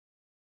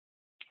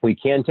 we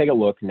can take a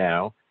look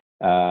now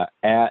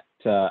at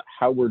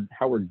how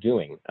we're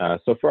doing.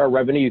 So for our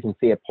revenue, you can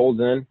see it pulls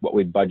in what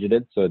we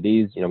budgeted. So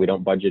these, we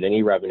don't budget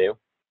any revenue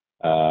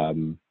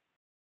for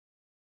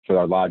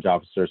our lodge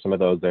officers. Some of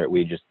those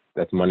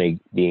that's money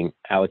being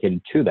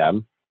allocated to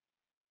them.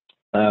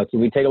 So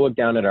we take a look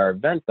down at our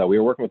event, though. We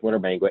were working with Winter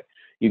Banquet.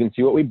 You can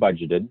see what we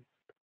budgeted.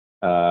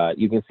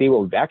 You can see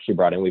what we've actually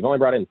brought in. We've only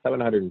brought in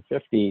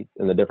 750,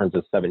 and the difference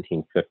is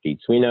 1750.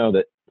 So we know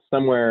that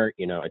somewhere,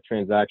 a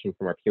transaction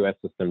from our POS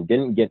system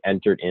didn't get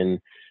entered in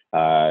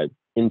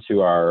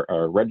into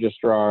our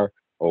registrar,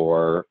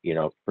 or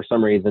for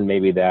some reason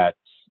maybe that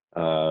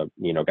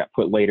got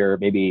put later.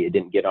 Maybe it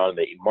didn't get on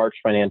the March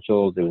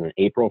financials. It was in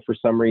April for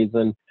some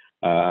reason.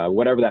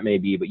 Whatever that may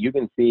be, but you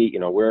can see,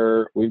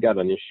 we've got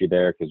an issue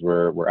there because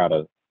we're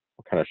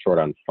kind of short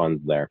on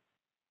funds there.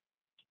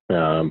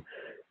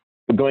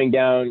 But going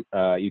down,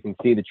 you can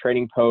see the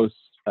trading posts.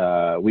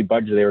 We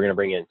budgeted they were going to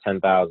bring in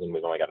 10,000.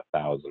 We've only got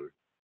 1,000.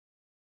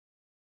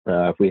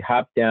 If we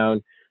hop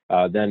down,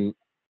 then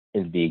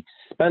into the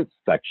expense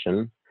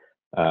section,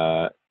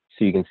 so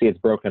you can see it's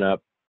broken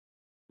up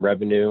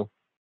revenue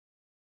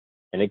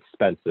and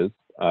expenses.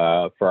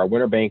 For our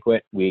winter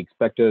banquet, we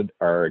expected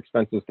our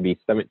expenses to be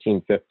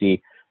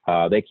 $1,750.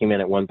 They came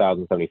in at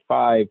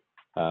 $1,075.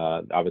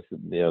 Obviously,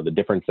 the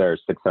difference there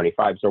is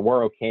 $675. So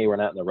we're okay. We're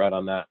not in the red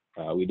on that.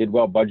 We did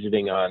well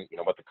budgeting on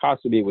what the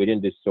cost would be. We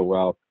didn't do so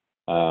well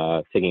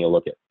taking a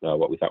look at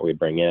what we thought we'd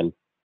bring in.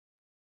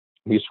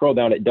 If you scroll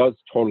down, it does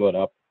total it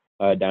up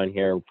down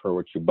here for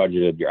what you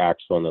budgeted, your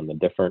actual, and then the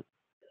different.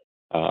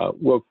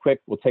 Real quick,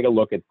 we'll take a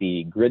look at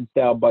the grid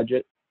style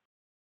budget.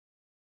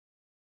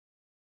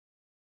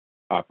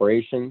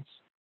 Operations,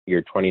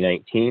 year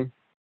 2019.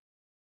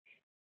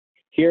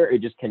 Here,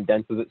 it just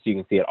condenses it so you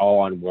can see it all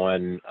on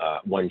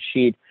one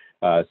sheet.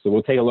 So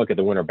we'll take a look at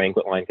the winter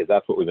banquet line because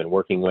that's what we've been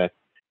working with.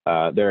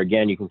 There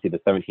again, you can see the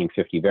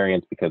 1750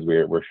 variance because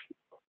we're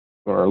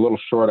a little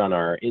short on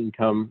our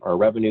income or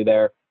revenue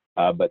there,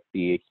 but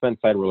the expense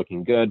side, we're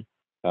looking good.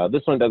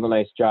 This one does a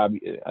nice job.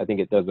 I think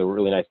it does a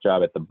really nice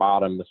job at the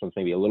bottom. This one's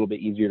maybe a little bit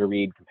easier to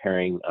read,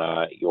 comparing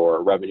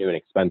your revenue and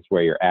expense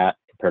where you're at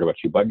compared to what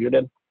you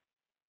budgeted.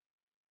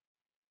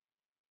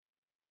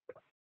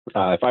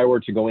 If I were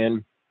to go into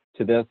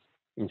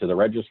the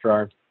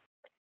registrar,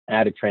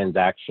 add a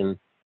transaction,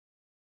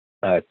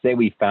 say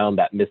we found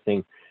that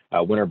missing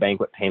winter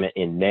banquet payment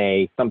in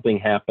May, something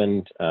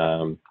happened,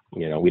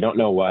 we don't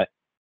know what,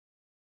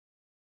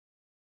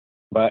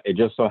 but it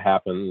just so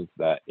happens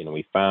that,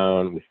 we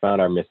found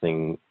our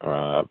missing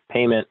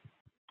payment.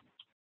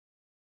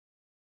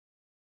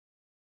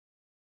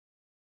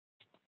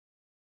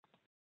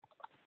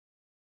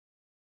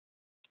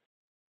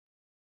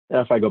 Now,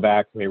 if I go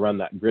back, we run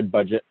that grid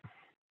budget.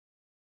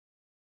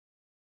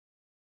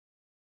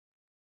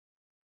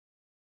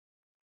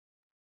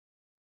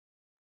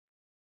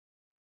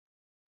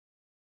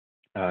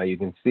 You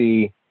can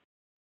see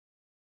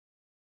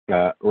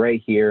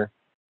right here,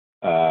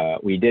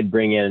 we did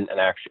bring in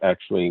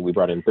actually we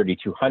brought in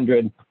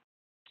 3,200.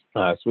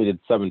 So we did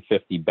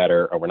 750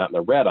 better, or we're not in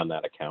the red on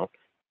that account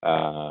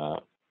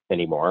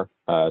anymore.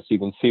 So you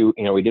can see,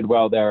 we did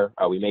well there.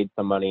 We made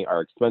some money.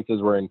 Our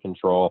expenses were in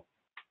control.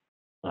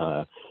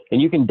 And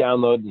you can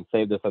download and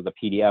save this as a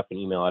PDF and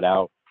email it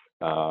out,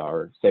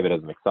 or save it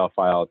as an Excel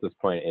file. At this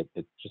point,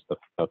 it's just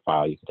a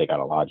file you can take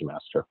out of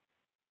LodgeMaster.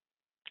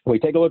 When we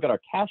take a look at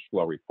our cash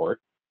flow report,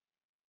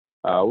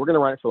 we're going to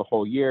run it for the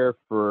whole year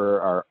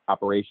for our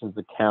operations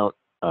account.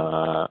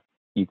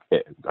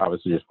 It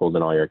obviously just pulls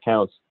in all your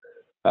accounts.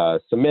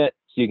 Submit,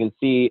 so you can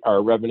see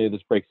our revenue.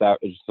 This breaks out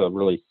is just a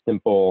really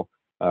simple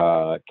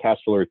cash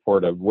flow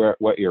report of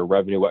what your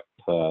revenue, what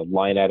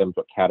line items,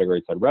 what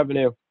categories had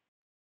revenue,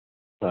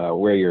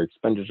 where your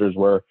expenditures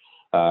were,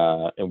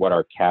 and what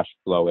our cash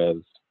flow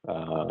is.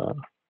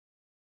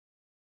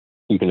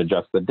 You can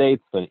adjust the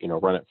dates and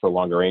run it for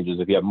longer ranges.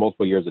 If you have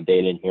multiple years of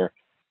data in here,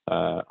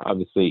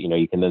 obviously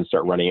you can then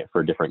start running it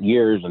for different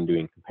years and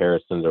doing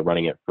comparisons, or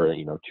running it for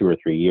 2 or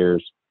 3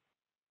 years.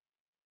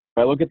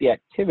 If I look at the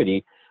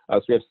activity, so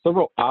we have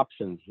several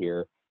options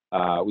here.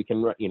 We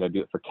can do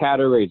it for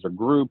categories or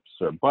groups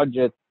or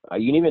budgets.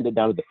 You can even get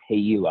down to the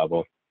payee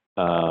level.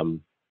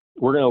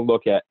 We're going to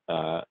look at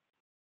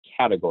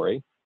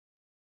category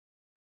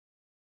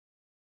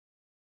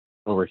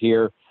over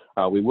here.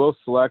 We will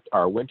select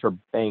our winter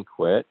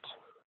banquet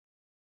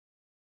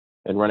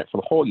and run it for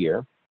the whole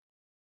year.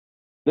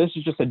 This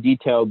is just a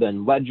detailed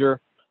then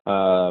ledger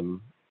of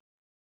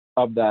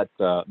that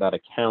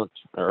account,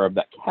 or of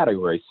that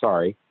category,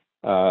 sorry.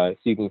 So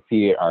you can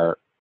see our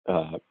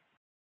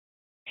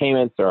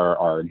payments,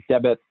 our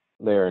debit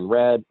there in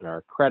red, and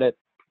our credit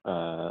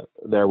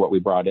there, what we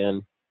brought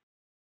in.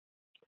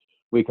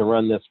 We can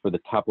run this for the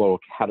top level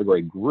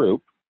category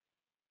group.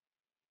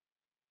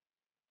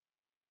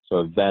 So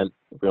event,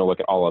 we're going to look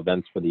at all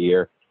events for the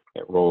year.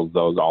 It rolls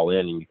those all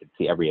in, and you can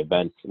see every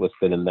event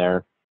listed in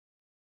there.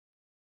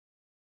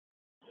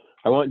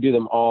 I won't do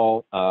them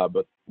all,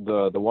 but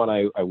the one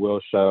I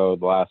will show,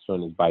 the last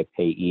one, is by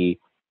payee.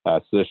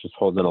 So this just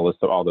holds in a list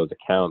of all those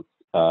accounts.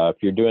 If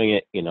you're doing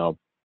it, if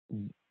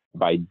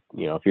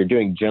you're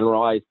doing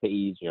generalized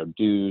payees,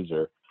 dues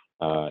or,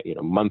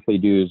 monthly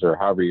dues, or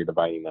however you're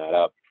dividing that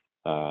up,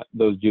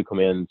 those do come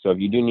in. So if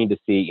you do need to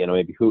see,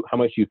 maybe how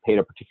much you've paid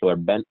a particular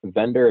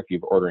vendor, if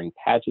you're ordering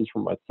patches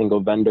from a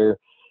single vendor,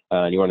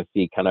 and you want to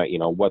see kind of,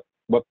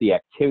 what the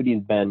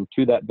activity's been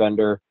to that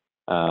vendor.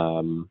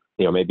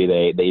 Maybe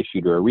they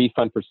issued you a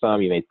refund for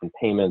some, you made some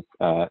payments.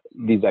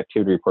 These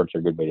activity reports are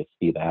a good way to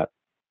see that.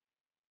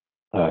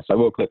 So I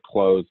will click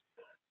close.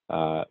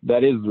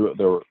 That is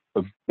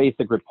the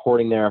basic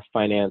reporting there of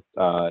finance.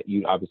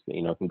 You obviously,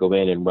 can go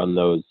in and run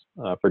those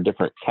for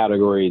different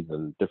categories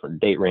and different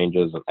date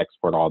ranges and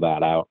export all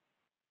that out.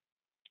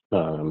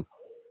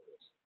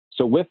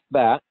 So with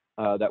that,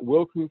 that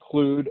will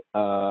conclude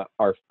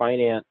our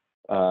finance,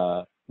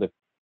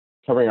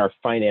 covering our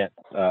finance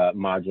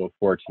module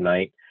for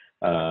tonight.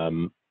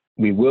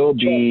 We will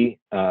be.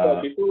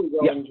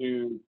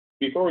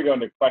 Before we go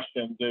into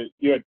questions,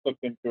 you had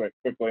clicked into it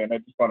quickly, and I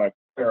just want to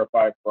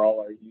clarify for all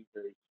our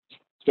users.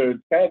 So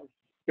Ted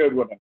showed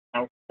what an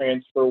account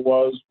transfer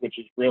was, which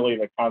is really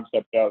the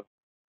concept of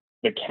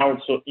the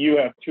council. You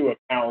have 2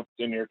 accounts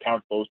in your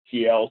council's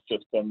GL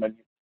system, and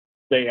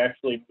they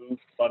actually move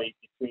money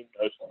between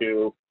those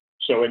 2.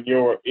 So in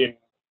your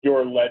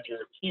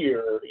ledger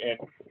here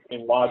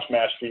in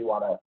LodgeMaster, you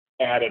want to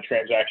add a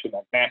transaction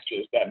that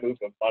matches that move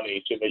of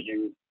money so that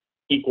you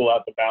equal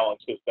out the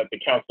balances that the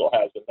council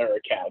has in their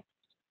account.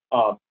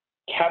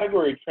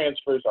 Category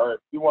transfers are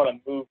if you want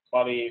to move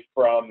money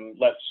from,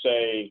 let's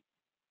say,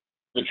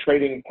 the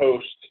trading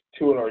post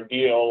to an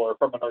ordeal, or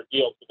from an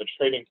ordeal to the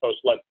trading post,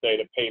 let's say,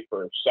 to pay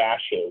for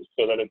sashes,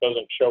 so that it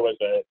doesn't show as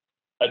a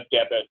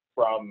debit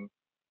from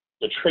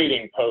the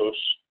trading post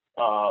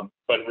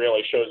but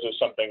really shows as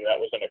something that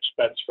was an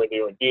expense for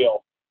the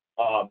ordeal,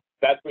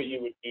 that's what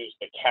you would use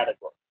the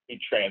category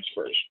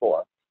transfers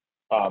for.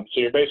 So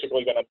you're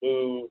basically going to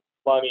move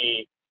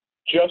money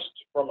just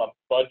from a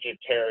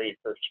budgetary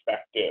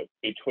perspective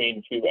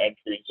between two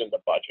entries in the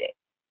budget.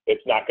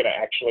 It's not going to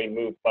actually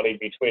move money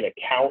between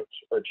accounts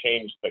or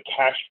change the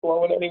cash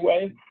flow in any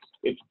way.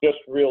 It's just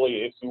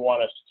really if you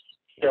want to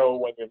show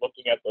when you're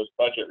looking at those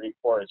budget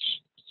reports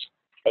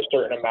a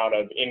certain amount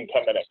of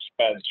income and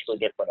expense for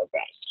different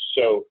events.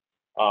 So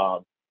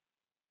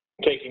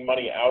taking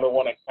money out of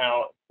one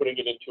account, putting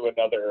it into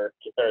another,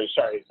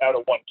 out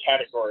of one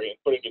category and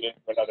putting it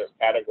into another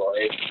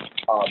category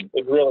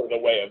is really the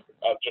way of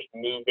just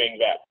moving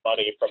that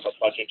money from a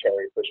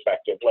budgetary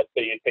perspective. Let's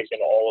say you've taken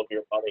all of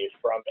your money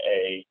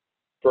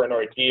for an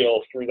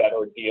ordeal through that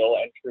ordeal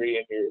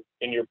entry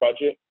in your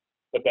budget,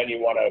 but then you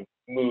want to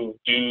move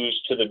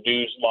dues to the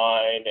dues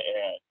line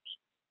and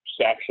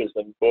sashes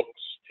and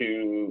books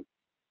to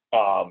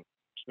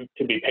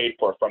be paid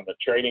for from the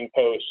trading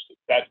post.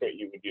 That's what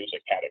you would use a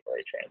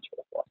category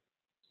transfer for.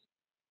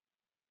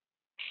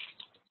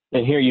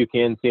 And here you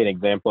can see an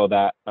example of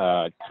that,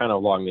 kind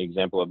of along the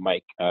example of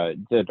Mike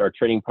did our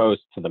trading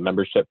post to the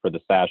membership for the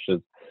sashes.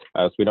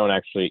 So we don't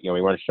actually,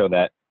 we want to show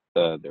that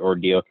the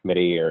ordeal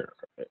committee, or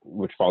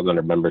which falls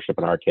under membership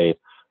in our case,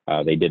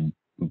 they did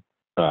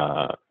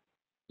the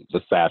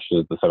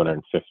sashes, the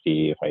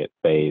 750. If I hit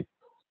save,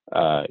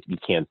 you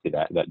can see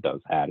that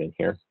does add in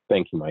here.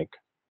 Thank you, Mike.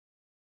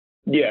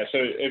 Yeah, so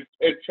it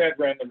Chad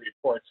ran the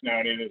reports now,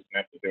 and he doesn't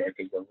have to do it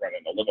because we're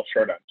running a little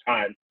short on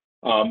time.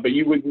 But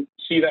you wouldn't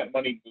see that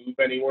money move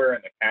anywhere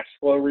in the cash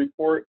flow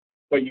report,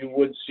 but you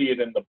would see it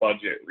in the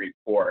budget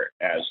report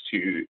as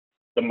to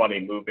the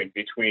money moving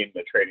between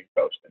the trading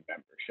post and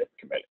membership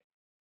committee.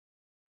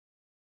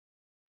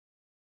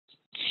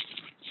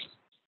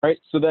 All right,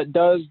 so that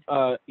does,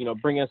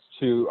 bring us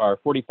to our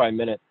 45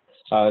 minutes.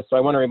 So I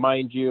want to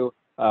remind you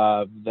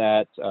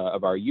that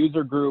of our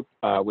user group,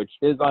 which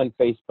is on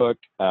Facebook,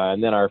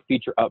 and then our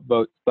feature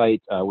upvote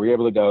site, where you're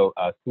able to go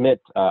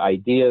submit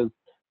ideas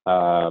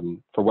for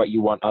what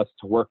you want us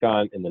to work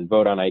on, and then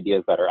vote on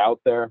ideas that are out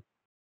there.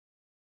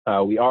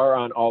 We are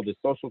on all the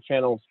social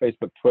channels,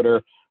 Facebook,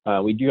 Twitter.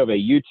 We do have a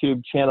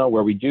YouTube channel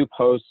where we do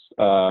post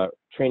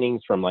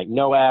trainings from like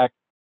NOAC.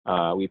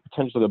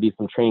 There'll be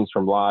some trainings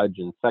from Lodge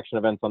and section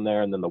events on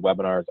there, and then the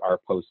webinars are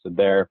posted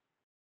there.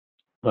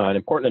 And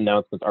important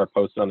announcements are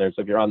posted on there.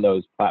 So if you're on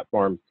those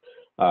platforms,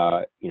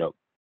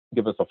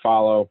 give us a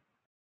follow.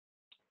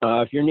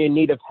 If you're in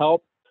need of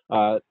help,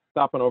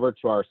 stop on over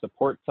to our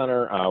support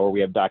center where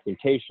we have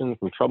documentation,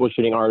 some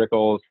troubleshooting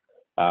articles.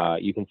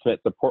 You can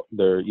submit support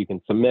there. You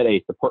can submit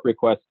a support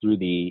request through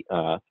the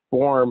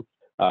form.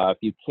 If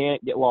you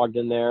can't get logged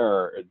in there,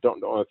 or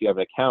don't know if you have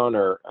an account,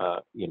 or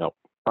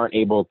aren't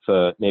able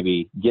to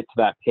maybe get to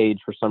that page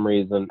for some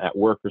reason at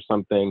work or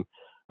something,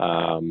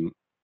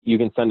 you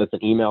can send us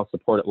an email,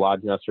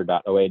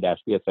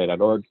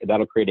 support@lodgenester.oa-bsa.org.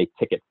 That'll create a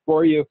ticket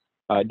for you.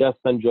 It does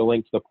send you a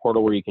link to the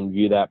portal where you can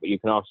view that, but you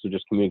can also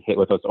just communicate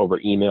with us over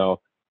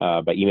email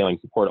by emailing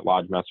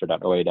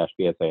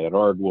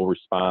support@lodgenester.oa-bsa.org. We'll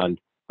respond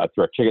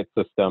through our ticket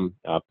system.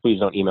 Please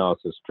don't email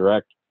us as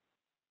direct.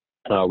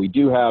 We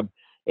do have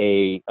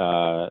a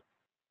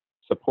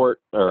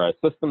support or a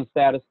system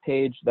status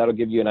page that'll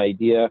give you an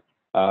idea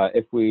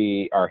if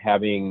we are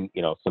having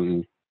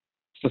some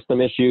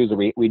system issues.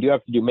 We do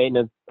have to do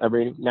maintenance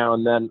every now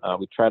and then.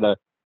 We try to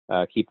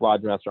keep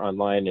LodgeMaster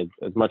online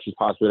as much as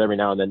possible, but every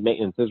now and then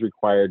maintenance is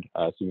required.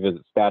 So you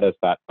visit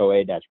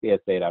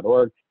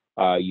status.oa-bsa.org.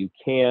 You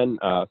can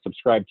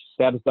subscribe to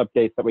status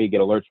updates. That way you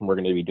get alerts when we're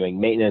going to be doing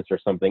maintenance or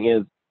something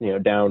is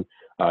down.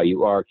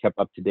 You are kept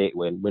up to date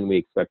when we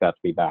expect that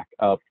to be back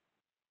up.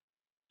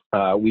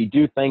 We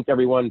do thank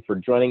everyone for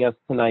joining us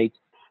tonight.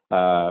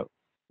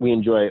 We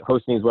enjoy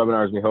hosting these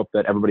webinars. We hope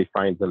that everybody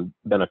finds them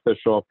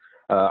beneficial.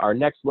 Our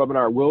next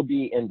webinar will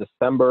be in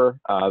December.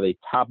 The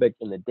topic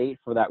and the date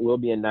for that will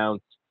be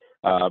announced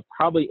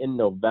probably in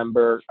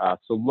November.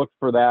 So look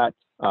for that.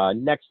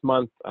 Next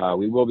month,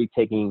 we will be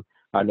taking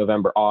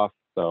November off.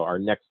 So our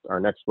next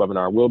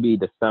webinar will be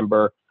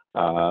December.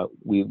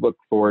 We look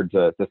forward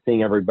to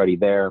seeing everybody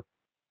there.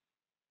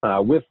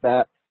 With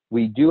that,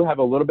 we do have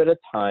a little bit of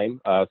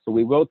time. So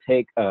we will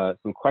take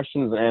some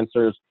questions and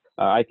answers.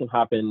 I can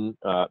hop in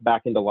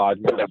back into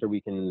LodgeMaster. We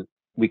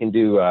can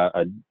do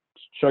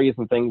show you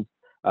some things.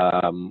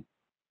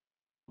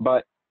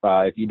 But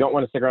if you don't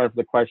want to stick around for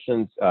the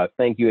questions,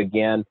 thank you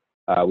again.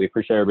 We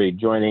appreciate everybody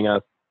joining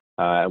us,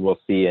 and we'll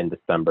see you in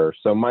December.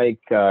 So Mike,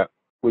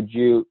 could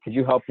you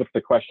help with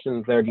the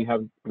questions there? Would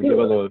you be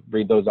able to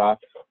read those off?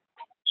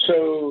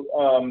 So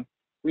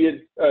we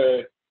had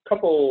a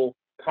couple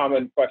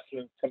common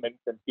questions come in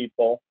from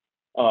people.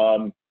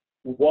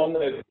 One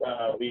that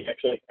we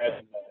actually had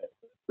in the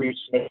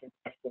pre-submission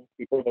questions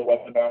before the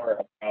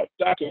webinar about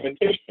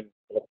documentation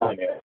for the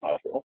finance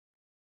module.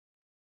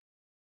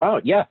 Oh,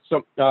 yeah.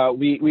 So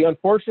we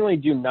unfortunately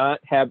do not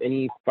have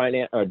any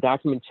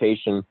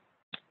documentation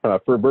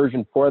for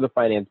version 4 of the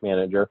Finance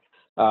Manager.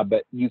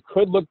 But you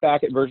could look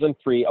back at version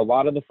 3. A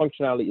lot of the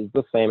functionality is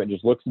the same. It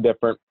just looks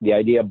different. The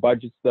idea of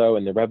budgets, though,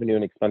 and the revenue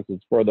and expenses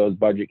for those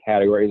budget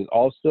categories is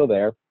all still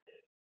there.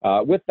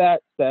 With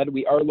that said,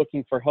 we are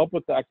looking for help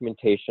with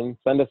documentation.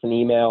 Send us an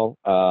email,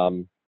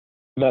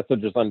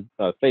 messages on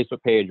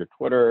Facebook page or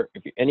Twitter.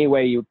 Any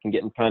way you can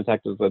get in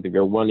contact with us if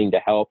you're wanting to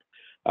help.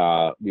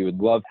 We would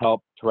love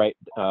help to write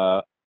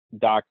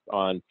docs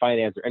on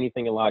finance or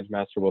anything in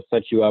LodgeMaster. We'll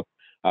set you up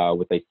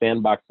with a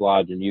sandbox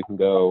lodge, and you can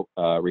go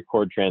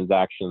record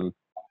transactions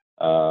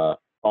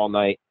all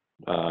night.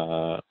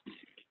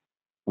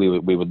 We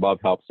would love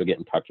help, so get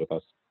in touch with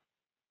us.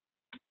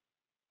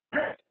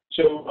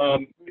 So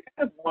we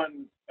have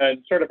one,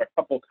 sort of a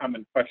couple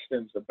common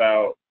questions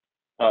about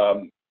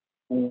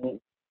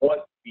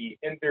what the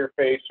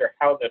interface or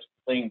how this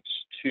links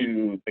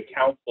to the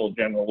council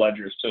general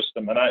ledger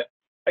system, and I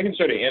can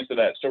sort of answer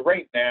that. So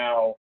right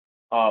now,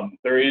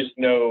 there is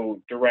no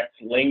direct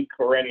link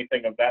or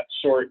anything of that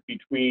sort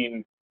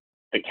between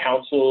the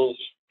council's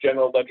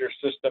general ledger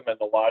system and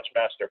the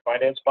LodgeMaster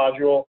finance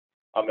module.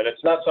 And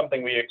it's not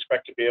something we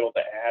expect to be able to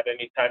add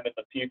anytime in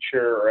the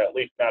future, or at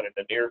least not in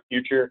the near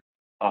future.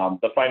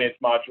 The finance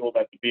module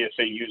that the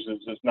BSA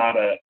uses is not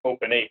an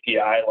open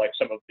API like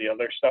some of the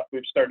other stuff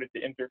we've started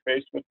to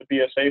interface with the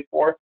BSA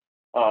for.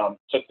 So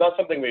it's not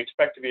something we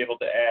expect to be able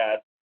to add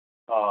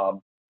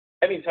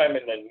anytime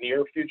in the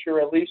near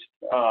future, at least.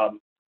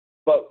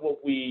 But what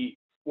we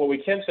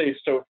can say is,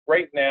 so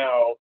right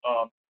now,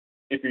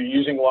 if you're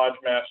using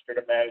LodgeMaster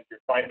to manage your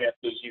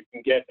finances, you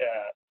can get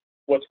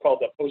what's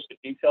called a posted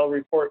detail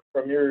report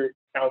from your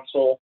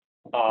council,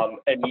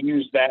 and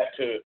use that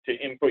to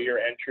input your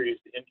entries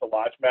into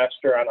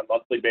LodgeMaster on a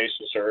monthly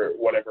basis or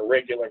whatever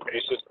regular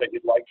basis that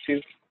you'd like to.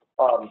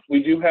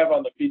 We do have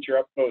on the Feature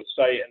Upvote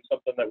site, and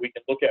something that we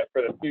can look at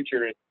for the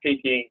future is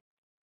taking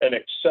an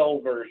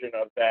Excel version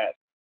of that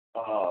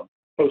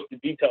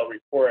posted detail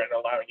report and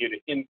allowing you to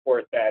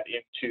import that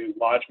into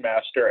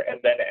LodgeMaster, and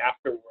then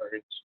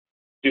afterwards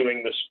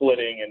doing the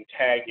splitting and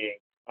tagging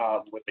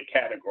with the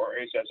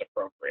categories as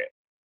appropriate.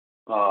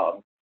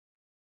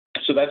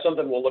 So that's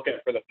something we'll look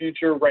at for the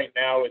future. Right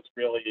now, it's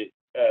really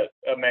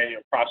a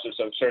manual process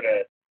of sort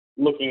of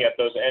looking at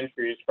those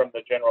entries from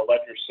the general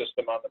ledger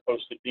system on the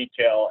posted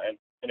detail and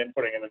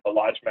inputting them into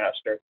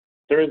LodgeMaster.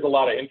 There is a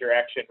lot of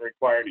interaction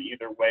required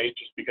either way,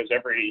 just because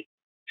every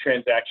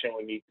transaction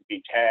would need to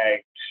be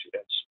tagged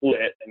and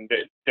split and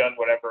done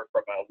whatever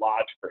from a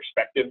lodge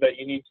perspective that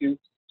you need to.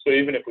 So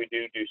even if we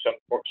do some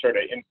sort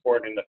of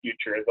import in the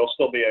future, there'll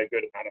still be a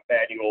good amount of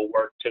manual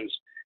work, because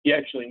you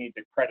actually need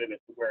to credit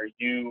it to where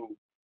you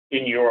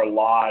in your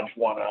lodge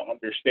want to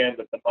understand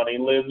that the money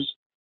lives,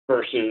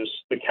 versus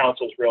the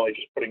council's really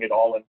just putting it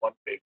all in one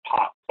big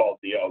pot called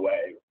the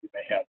OA. You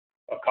may have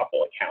a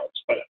couple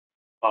accounts, but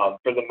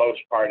for the most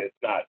part, it's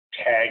not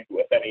tagged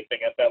with anything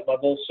at that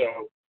level.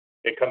 So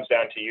it comes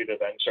down to you to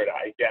then sort of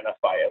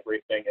identify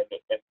everything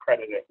and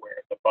credit it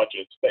where the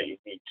budgets that you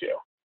need to.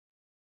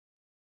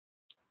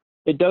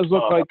 It does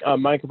look like,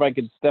 Mike, if I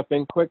could step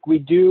in quick, we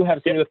do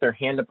have somebody with their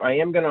hand up. I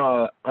am going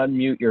to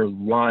unmute your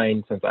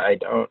line since I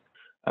don't.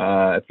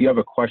 If you have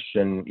a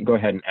question, go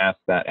ahead and ask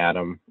that,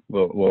 Adam.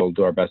 We'll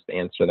do our best to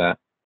answer that.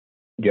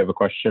 Do you have a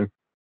question?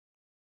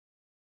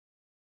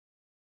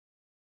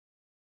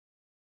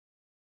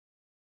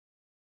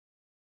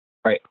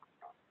 All right.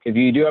 If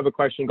you do have a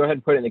question, go ahead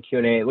and put it in the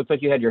Q&A. It looks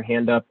like you had your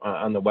hand up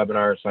on the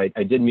webinar, so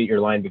I did mute your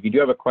line. But if you do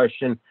have a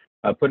question,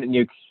 put it in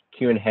your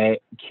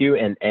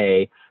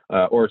Q&A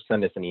or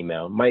send us an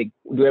email. Mike,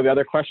 do we have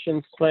other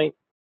questions tonight?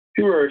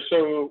 Sure.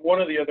 So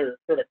one of the other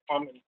sort of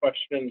common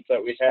questions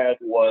that we had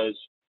was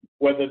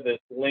whether this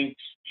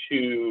links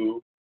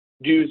to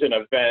dues and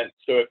events.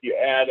 So if you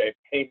add a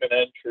payment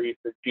entry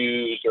for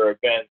dues or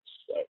events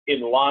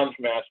in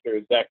LodgeMaster,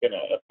 is that going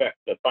to affect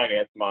the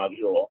finance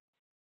module?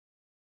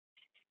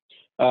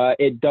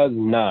 It does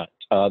not.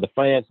 The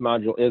finance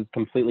module is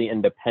completely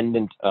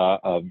independent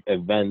of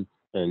events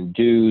and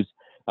dues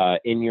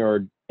in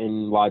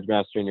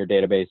LodgeMaster in your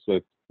database. So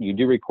if you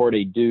do record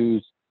a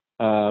dues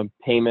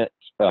payment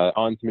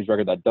on somebody's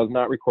record that does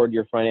not record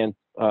your finance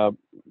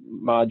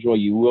module,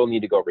 you will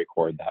need to go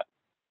record that.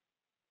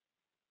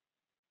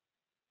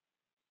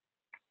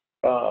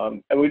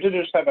 And we did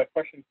just have a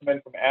question come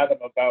in from Adam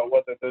about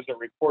whether there's a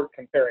report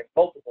comparing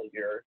multiple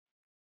years.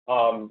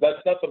 That's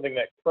not something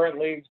that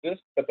currently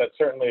exists, but that's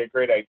certainly a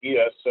great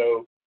idea.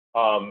 So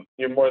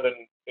you're more than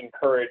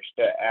encouraged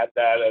to add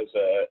that as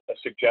a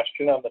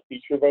suggestion on the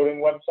feature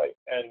voting website,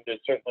 and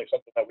it's certainly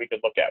something that we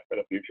could look at for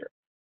the future.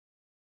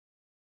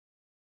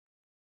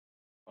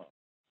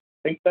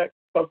 I think that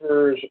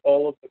covers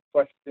all of the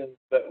questions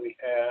that we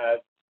had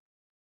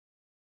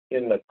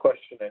in the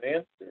question and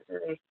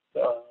answers.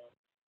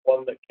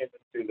 One that came in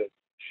through the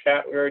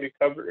chat we already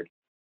covered.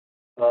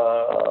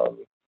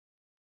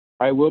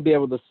 I will be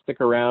able to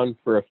stick around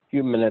for a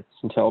few minutes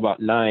until about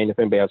 9 if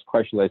anybody has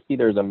questions. I see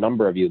there's a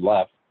number of you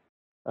left.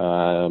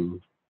 So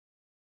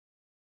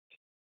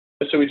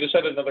we just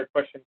had another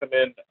question come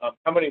in.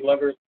 How many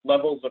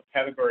levels of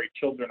category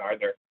children are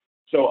there?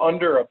 So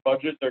under a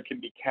budget, there can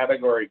be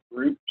category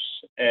groups.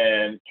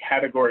 and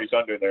categories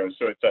under those.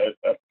 So it's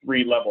a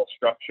three-level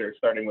structure,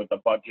 starting with the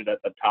budget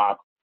at the top,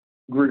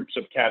 groups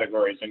of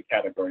categories and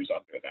categories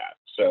under that.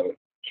 So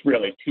it's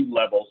really two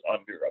levels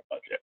under a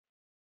budget.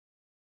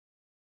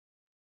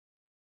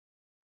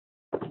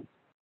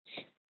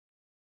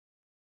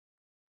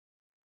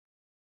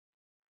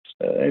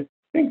 I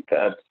think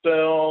that's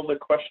all the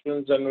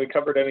questions, and we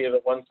covered any of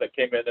the ones that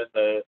came in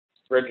the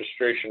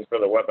registration for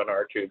the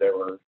webinar too. They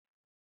were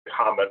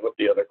common with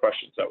the other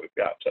questions that we've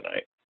got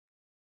tonight.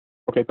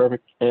 Okay,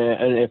 perfect.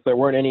 And if there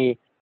weren't any,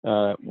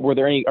 were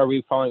there any, are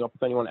we following up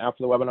with anyone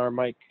after the webinar,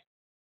 Mike?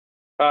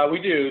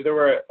 We do. There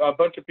were a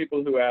bunch of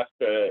people who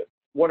asked,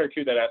 one or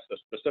two that asked a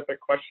specific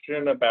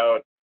question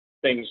about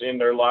things in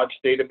their Lodge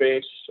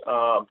database,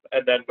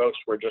 and then most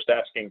were just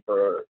asking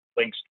for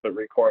links to the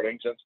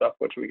recordings and stuff,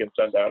 which we can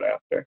send out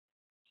after.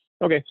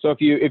 Okay, so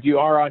if you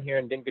are on here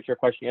and didn't get your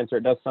question answered,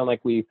 it does sound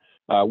like we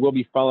will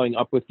be following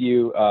up with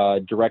you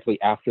directly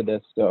after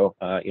this. So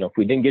if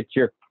we didn't get to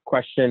your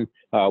question,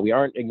 we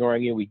aren't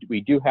ignoring you.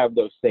 We do have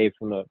those saved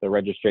from the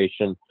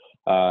registration,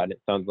 and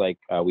it sounds like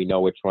we know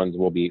which ones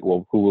who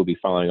we'll be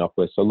following up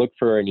with. So look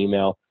for an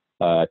email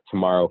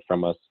tomorrow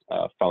from us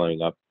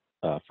following up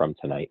from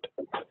tonight.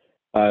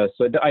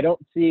 So I don't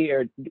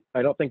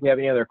think we have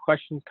any other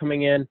questions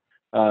coming in.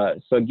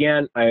 So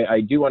again,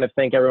 I do want to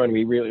thank everyone.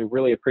 We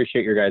really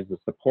appreciate your guys'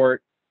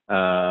 support.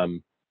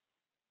 And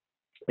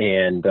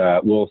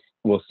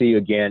we'll see you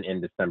again in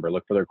December.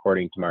 Look for the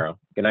recording tomorrow.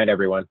 Good night,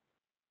 everyone.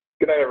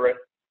 Good night, everyone.